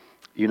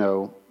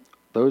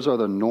those are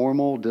the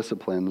normal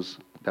disciplines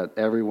that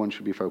everyone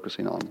should be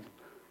focusing on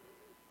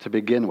to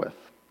begin with.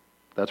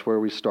 That's where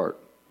we start,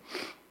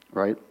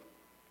 right?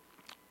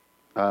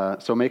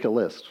 So make a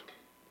list.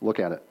 Look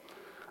at it.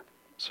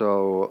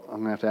 So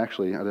I'm going to have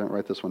to I didn't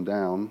write this one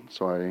down,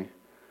 so I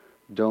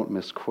don't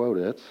misquote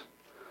it.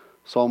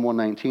 Psalm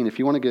 119. If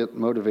you want to get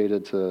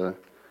motivated to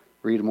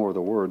read more of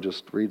the Word,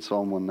 just read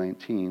Psalm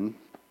 119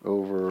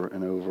 over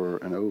and over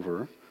and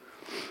over.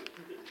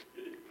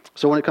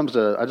 So when it comes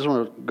to, I just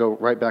want to go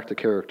right back to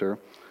character.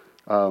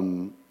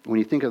 When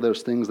you think of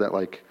those things that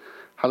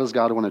how does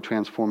God want to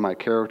transform my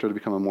character to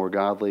become a more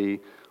godly,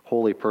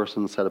 holy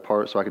person set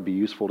apart so I could be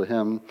useful to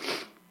Him?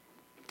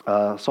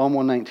 Psalm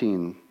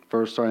 119,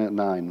 verse starting at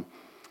 9.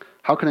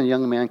 How can a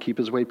young man keep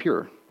his way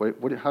pure?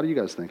 How do you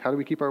guys think? How do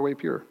we keep our way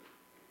pure?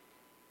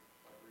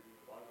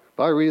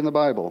 By reading the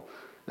Bible.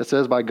 It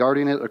says, by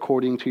guarding it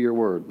according to your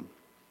word.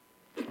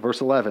 Verse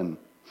 11.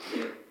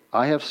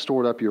 I have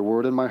stored up your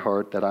word in my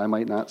heart that I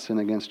might not sin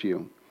against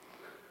you.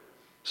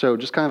 So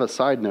just kind of a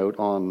side note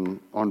on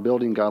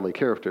building godly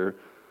character,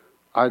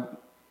 I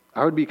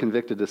would be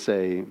convicted to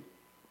say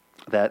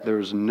that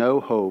there's no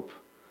hope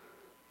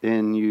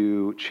in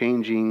you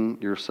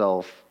changing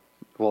yourself.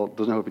 Well,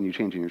 there's no hope in you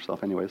changing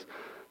yourself anyways.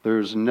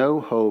 There's no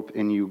hope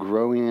in you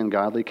growing in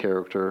godly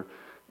character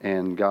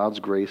and God's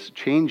grace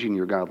changing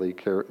your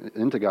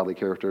into godly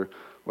character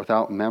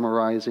without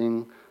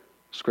memorizing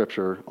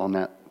Scripture on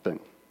that thing,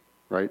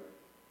 right?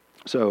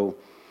 So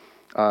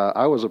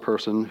I was a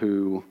person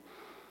who,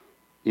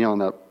 on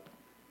that,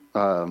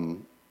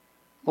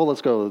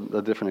 let's go with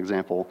a different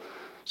example.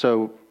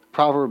 So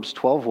Proverbs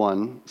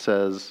 12:1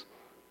 says,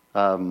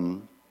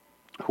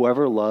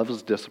 whoever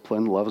loves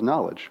discipline loves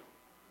knowledge.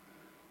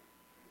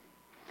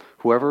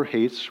 Whoever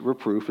hates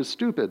reproof is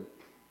stupid.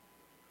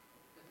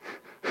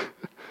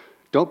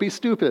 Don't be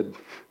stupid.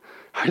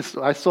 I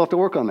still have to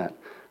work on that.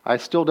 I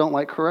still don't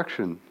like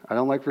correction. I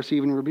don't like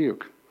receiving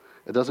rebuke.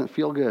 It doesn't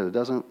feel good. It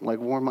doesn't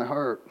warm my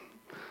heart.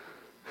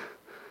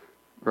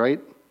 Right?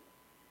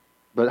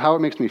 But how it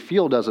makes me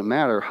feel doesn't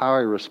matter. How I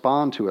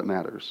respond to it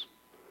matters.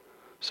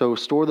 So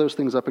store those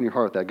things up in your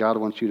heart that God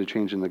wants you to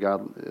change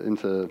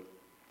into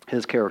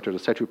His character, to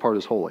set you apart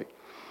as holy.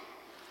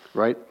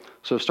 Right?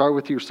 So start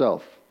with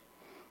yourself.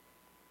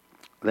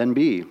 Then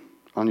B,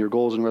 on your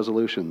goals and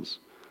resolutions.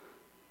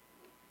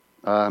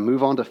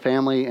 Move on to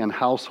family and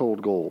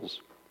household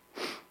goals.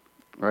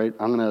 Right?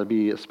 I'm going to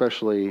be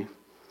especially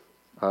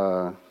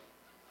hard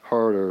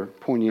or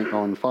poignant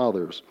on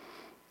fathers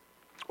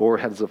or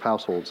heads of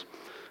households.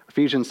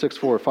 Ephesians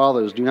 6:4,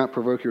 fathers, do not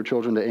provoke your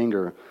children to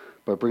anger,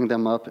 but bring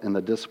them up in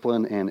the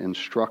discipline and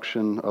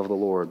instruction of the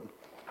Lord.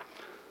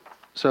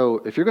 So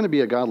if you're going to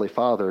be a godly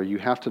father, you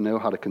have to know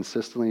how to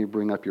consistently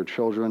bring up your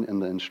children in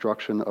the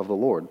instruction of the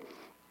Lord.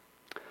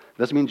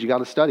 This means you got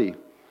to study,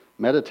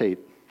 meditate,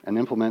 and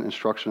implement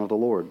instruction of the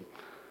Lord.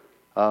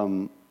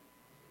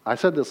 I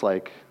said this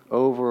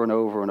over and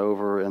over and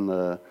over in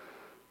the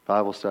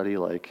Bible study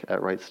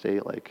at Wright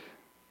State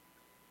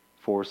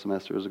 3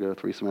 semesters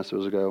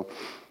ago.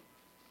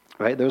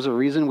 Right? There's a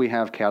reason we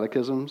have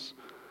catechisms.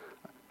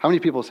 How many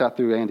people sat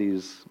through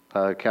Andy's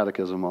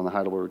catechism on the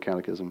Heidelberg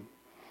Catechism?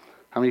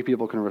 How many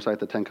people can recite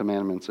the Ten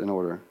Commandments in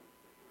order?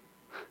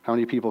 How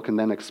many people can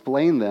then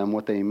explain them,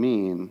 what they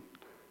mean?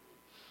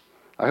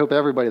 I hope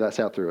everybody that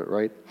sat through it,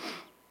 right?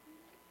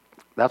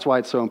 That's why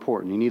it's so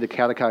important. You need to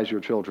catechize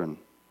your children.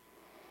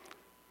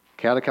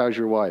 Catechize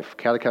your wife.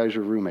 Catechize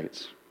your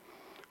roommates,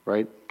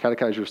 right?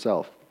 Catechize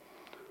yourself.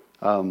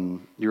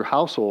 Your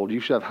household, you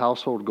should have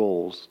household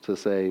goals to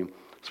say,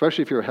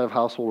 especially if you're a head of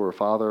household or a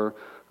father,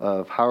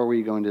 of how are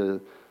we going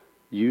to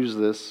use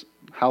this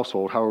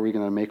household? How are we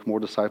going to make more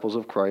disciples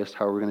of Christ?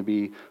 How are we going to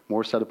be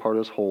more set apart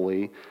as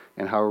holy?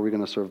 And how are we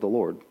going to serve the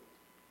Lord?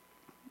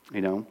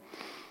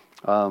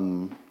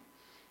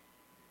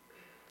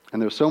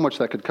 And there's so much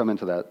that could come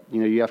into that.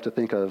 You have to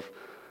think of,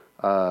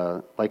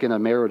 in a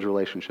marriage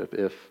relationship,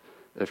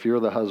 if you're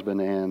the husband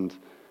and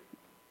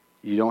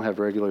you don't have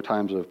regular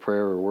times of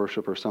prayer or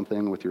worship or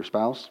something with your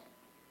spouse,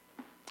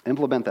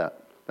 implement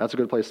that. That's a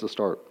good place to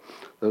start.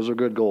 Those are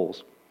good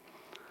goals.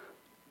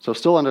 So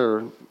still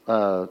under,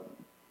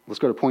 let's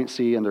go to point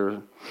C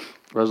under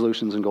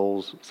resolutions and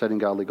goals, setting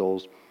godly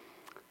goals.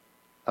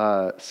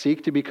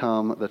 Seek to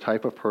become the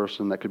type of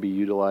person that could be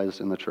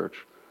utilized in the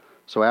church.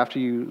 So after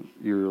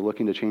you're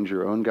looking to change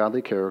your own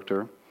godly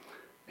character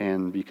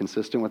and be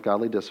consistent with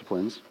godly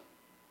disciplines,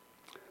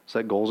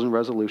 set goals and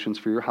resolutions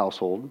for your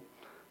household,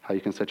 how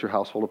you can set your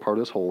household apart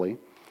as holy,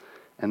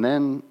 and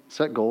then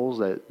set goals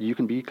that you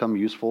can become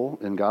useful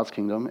in God's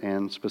kingdom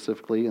and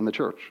specifically in the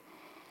church.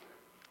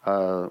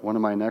 One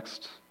of my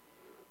next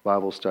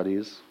Bible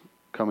studies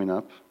coming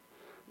up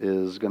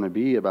is going to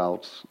be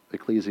about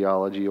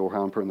ecclesiology or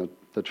how important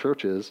the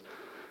church is.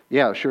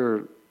 Yeah,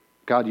 sure,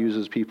 God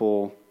uses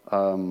people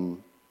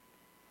that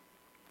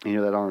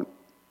aren't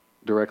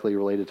directly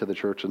related to the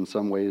church in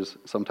some ways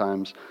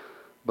sometimes,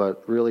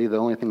 but really the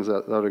only things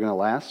that are going to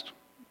last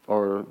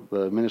are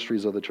the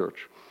ministries of the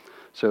church.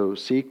 So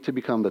seek to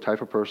become the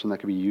type of person that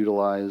can be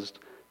utilized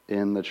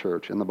in the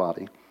church, in the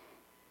body.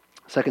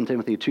 2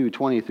 Timothy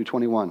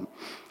 2:20-21.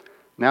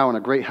 Now in a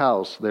great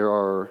house there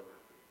are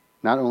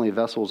not only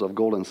vessels of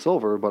gold and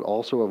silver, but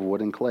also of wood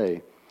and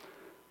clay,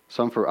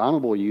 some for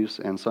honorable use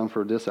and some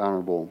for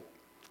dishonorable.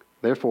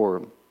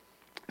 Therefore,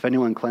 if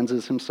anyone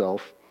cleanses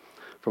himself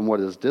from what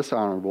is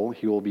dishonorable,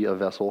 he will be a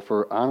vessel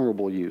for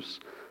honorable use,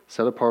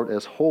 set apart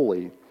as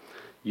holy,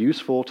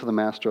 useful to the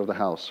master of the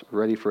house,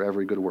 ready for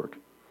every good work.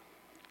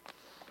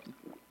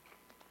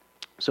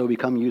 So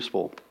become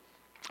useful.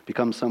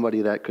 Become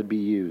somebody that could be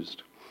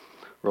used,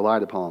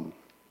 relied upon.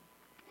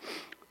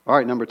 All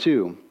right, number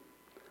 2,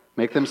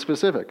 make them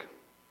specific.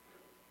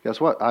 Guess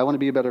what? I want to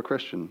be a better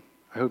Christian.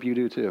 I hope you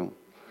do too.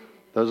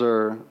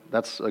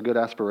 That's a good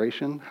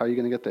aspiration. How are you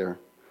going to get there?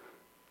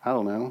 I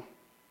don't know.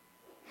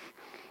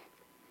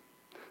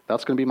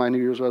 That's going to be my New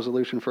Year's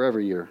resolution for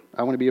every year.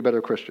 I want to be a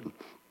better Christian.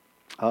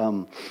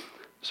 But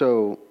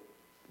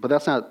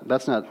that's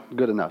not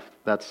good enough.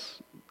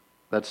 That's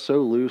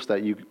so loose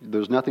that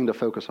there's nothing to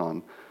focus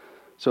on.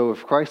 So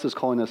if Christ is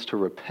calling us to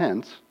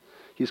repent,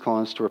 He's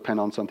calling us to repent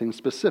on something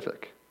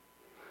specific,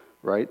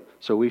 right?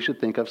 So we should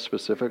think of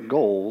specific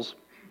goals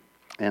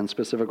and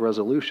specific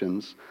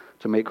resolutions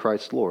to make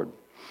Christ Lord,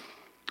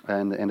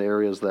 and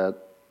areas that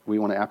we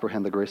want to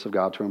apprehend the grace of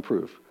God to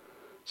improve.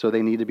 So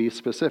they need to be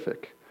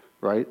specific,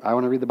 right? I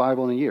want to read the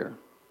Bible in a year.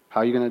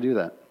 How are you going to do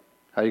that?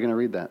 How are you going to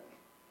read that?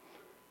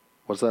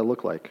 What does that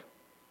look like?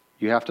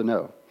 You have to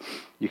know.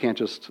 You can't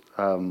just,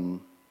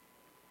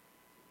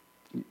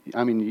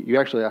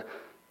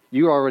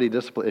 you already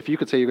discipline. If you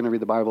could say you're going to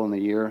read the Bible in a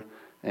year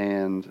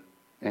and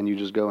you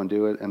just go and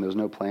do it and there's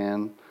no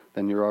plan,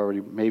 then you're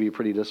already maybe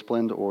pretty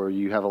disciplined, or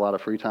you have a lot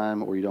of free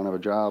time, or you don't have a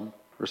job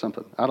or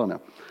something. I don't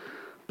know.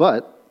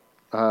 But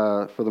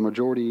for the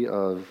majority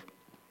of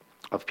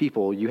of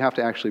people, you have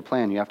to actually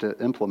plan. You have to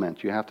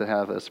implement. You have to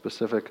have a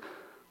specific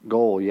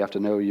goal. You have to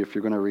know if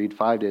you're going to read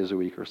 5 days a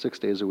week or 6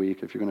 days a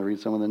week, if you're going to read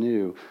some of the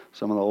new,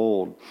 some of the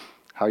old.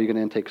 How are you going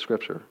to intake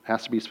Scripture? It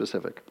has to be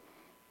specific.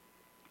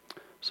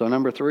 So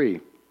number 3,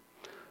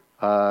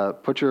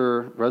 put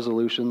your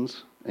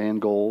resolutions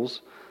and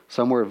goals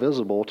somewhere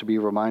visible to be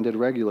reminded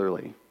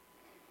regularly.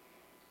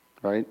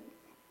 Right?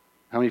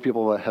 How many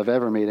people have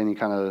ever made any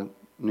kind of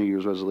New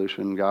Year's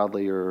resolution,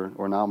 godly or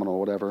nominal,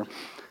 whatever,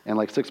 and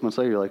like 6 months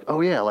later, you're like,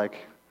 oh yeah, like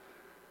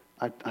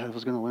I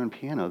was going to learn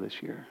piano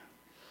this year.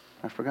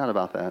 I forgot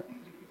about that.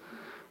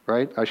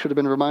 Right? I should have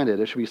been reminded.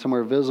 It should be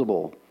somewhere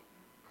visible.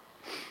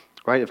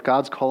 Right? If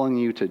God's calling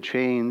you to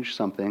change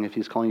something, if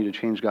he's calling you to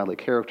change godly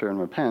character and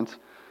repent,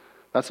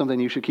 that's something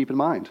you should keep in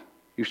mind.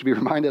 You should be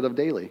reminded of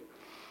daily.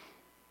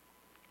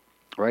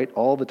 Right?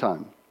 All the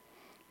time.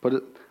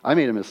 But I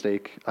made a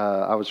mistake.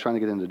 I was trying to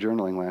get into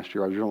journaling last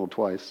year. I journaled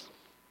twice.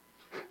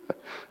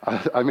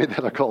 I made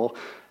that a goal.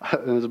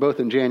 It was both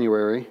in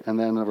January, and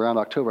then around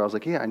October, I was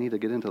like, yeah, I need to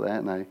get into that.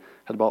 And I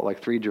had bought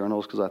like 3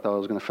 journals because I thought I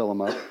was going to fill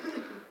them up.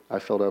 I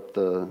filled up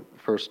the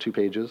first 2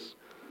 pages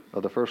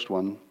of the first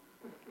one,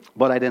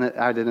 but I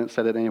didn't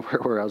set it anywhere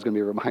where I was going to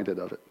be reminded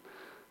of it.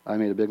 I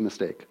made a big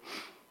mistake.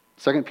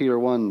 2 Peter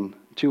 1,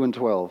 2 and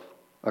 12,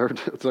 or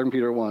 2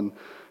 Peter 1,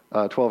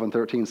 12 and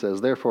 13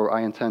 says, therefore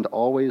I intend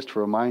always to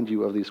remind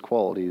you of these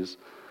qualities,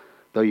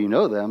 though you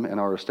know them and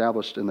are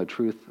established in the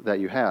truth that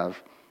you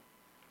have.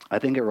 I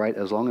think it right,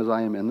 as long as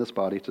I am in this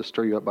body, to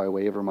stir you up by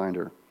way of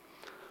reminder.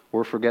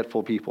 We're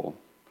forgetful people,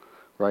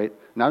 right?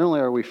 Not only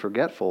are we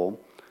forgetful,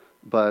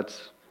 but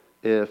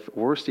if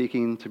we're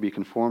seeking to be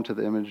conformed to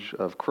the image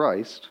of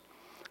Christ,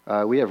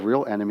 we have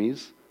real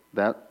enemies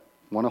that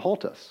want to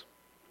halt us.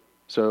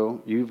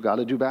 So you've got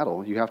to do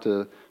battle. You have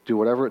to do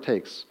whatever it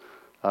takes.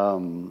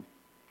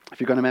 If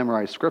you're going to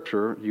memorize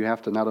Scripture, you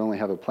have to not only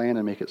have a plan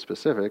and make it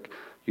specific,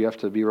 you have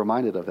to be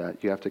reminded of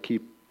that. You have to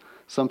keep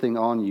something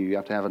on you. You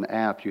have to have an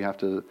app. You have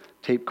to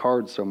tape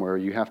cards somewhere.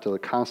 You have to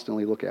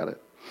constantly look at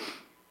it.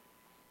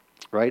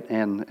 Right?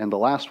 And the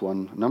last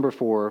one, number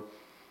 4,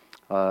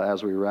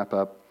 as we wrap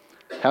up,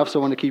 have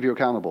someone to keep you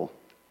accountable.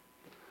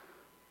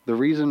 The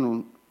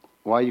reason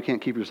why you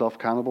can't keep yourself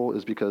accountable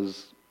is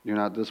because you're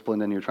not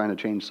disciplined and you're trying to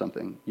change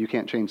something. You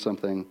can't change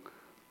something,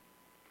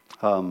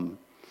 or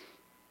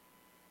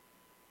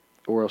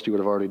else you would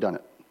have already done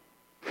it.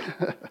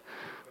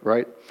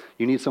 Right?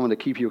 You need someone to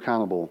keep you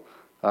accountable.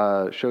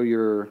 Show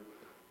your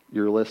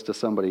list to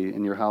somebody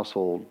in your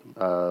household,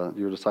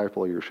 your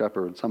disciple, your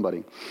shepherd,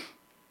 somebody.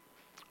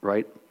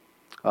 Right?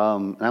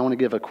 And I want to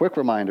give a quick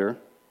reminder,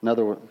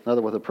 another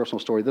with a personal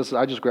story.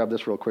 I just grabbed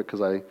this real quick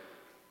because I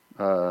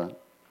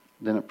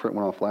didn't print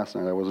one off last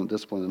night. I wasn't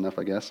disciplined enough,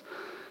 I guess.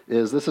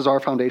 This is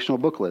our foundational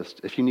book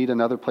list. If you need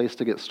another place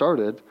to get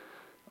started,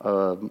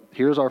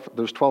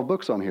 there's 12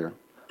 books on here,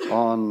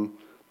 on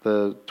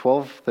the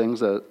 12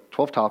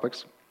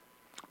 topics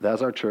that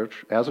as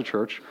a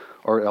church,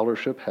 our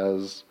eldership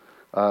has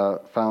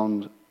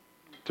found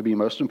to be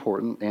most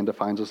important and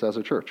defines us as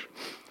a church.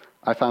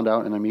 I found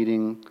out in a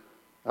meeting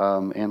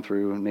and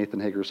through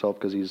Nathan Hager's help,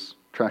 because he's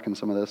tracking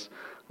some of this,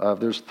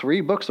 there's 3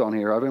 books on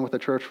here. I've been with the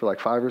church for like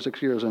 5 or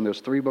 6 years, and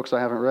there's 3 books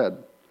I haven't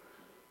read.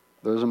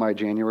 Those are my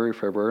January,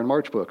 February, and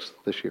March books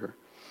this year.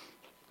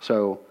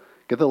 So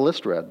get the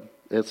list read.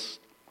 It's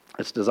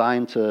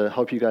designed to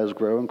help you guys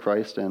grow in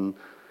Christ and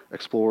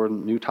explore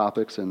new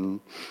topics. And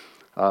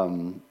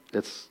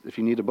if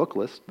you need a book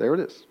list, there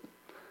it is.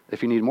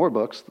 If you need more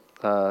books,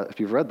 if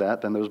you've read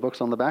that, then there's books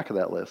on the back of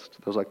that list.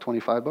 There's like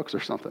 25 books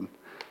or something.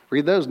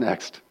 Read those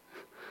next,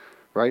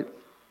 right?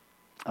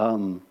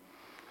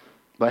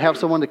 But have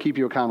someone to keep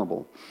you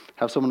accountable.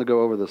 Have someone to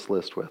go over this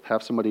list with.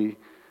 Have somebody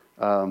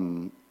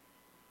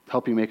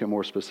help you make it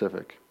more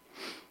specific.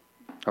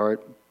 All right?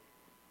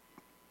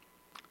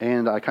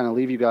 And I kind of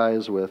leave you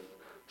guys with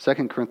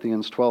 2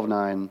 Corinthians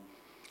 12:9.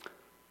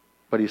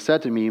 But he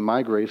said to me,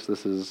 my grace,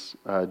 this is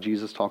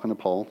Jesus talking to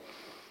Paul,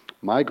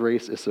 my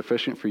grace is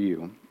sufficient for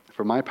you,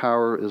 for my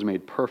power is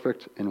made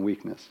perfect in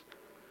weakness.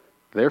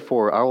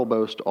 Therefore, I will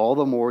boast all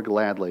the more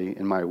gladly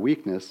in my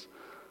weakness,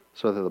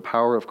 so that the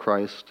power of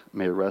Christ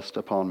may rest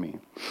upon me.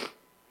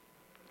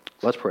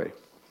 Let's pray.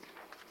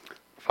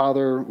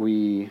 Father,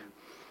 we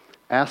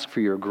ask for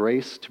your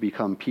grace to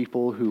become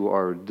people who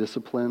are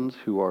disciplined,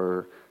 who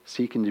are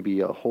seeking to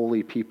be a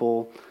holy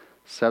people,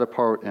 set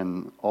apart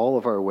in all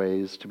of our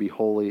ways, to be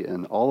holy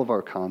in all of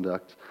our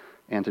conduct,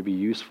 and to be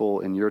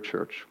useful in your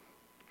church,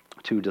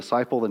 to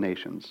disciple the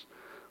nations.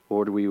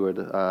 Lord, we would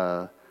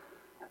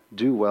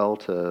do well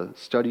to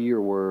study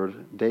your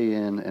word day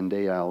in and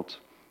day out,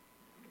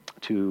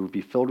 to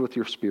be filled with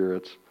your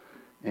Spirit,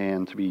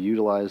 and to be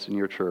utilized in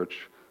your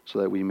church so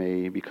that we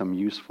may become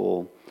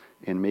useful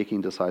in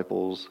making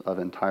disciples of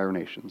entire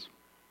nations.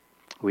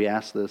 We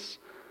ask this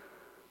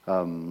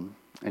in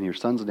your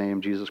Son's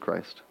name, Jesus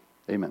Christ.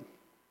 Amen.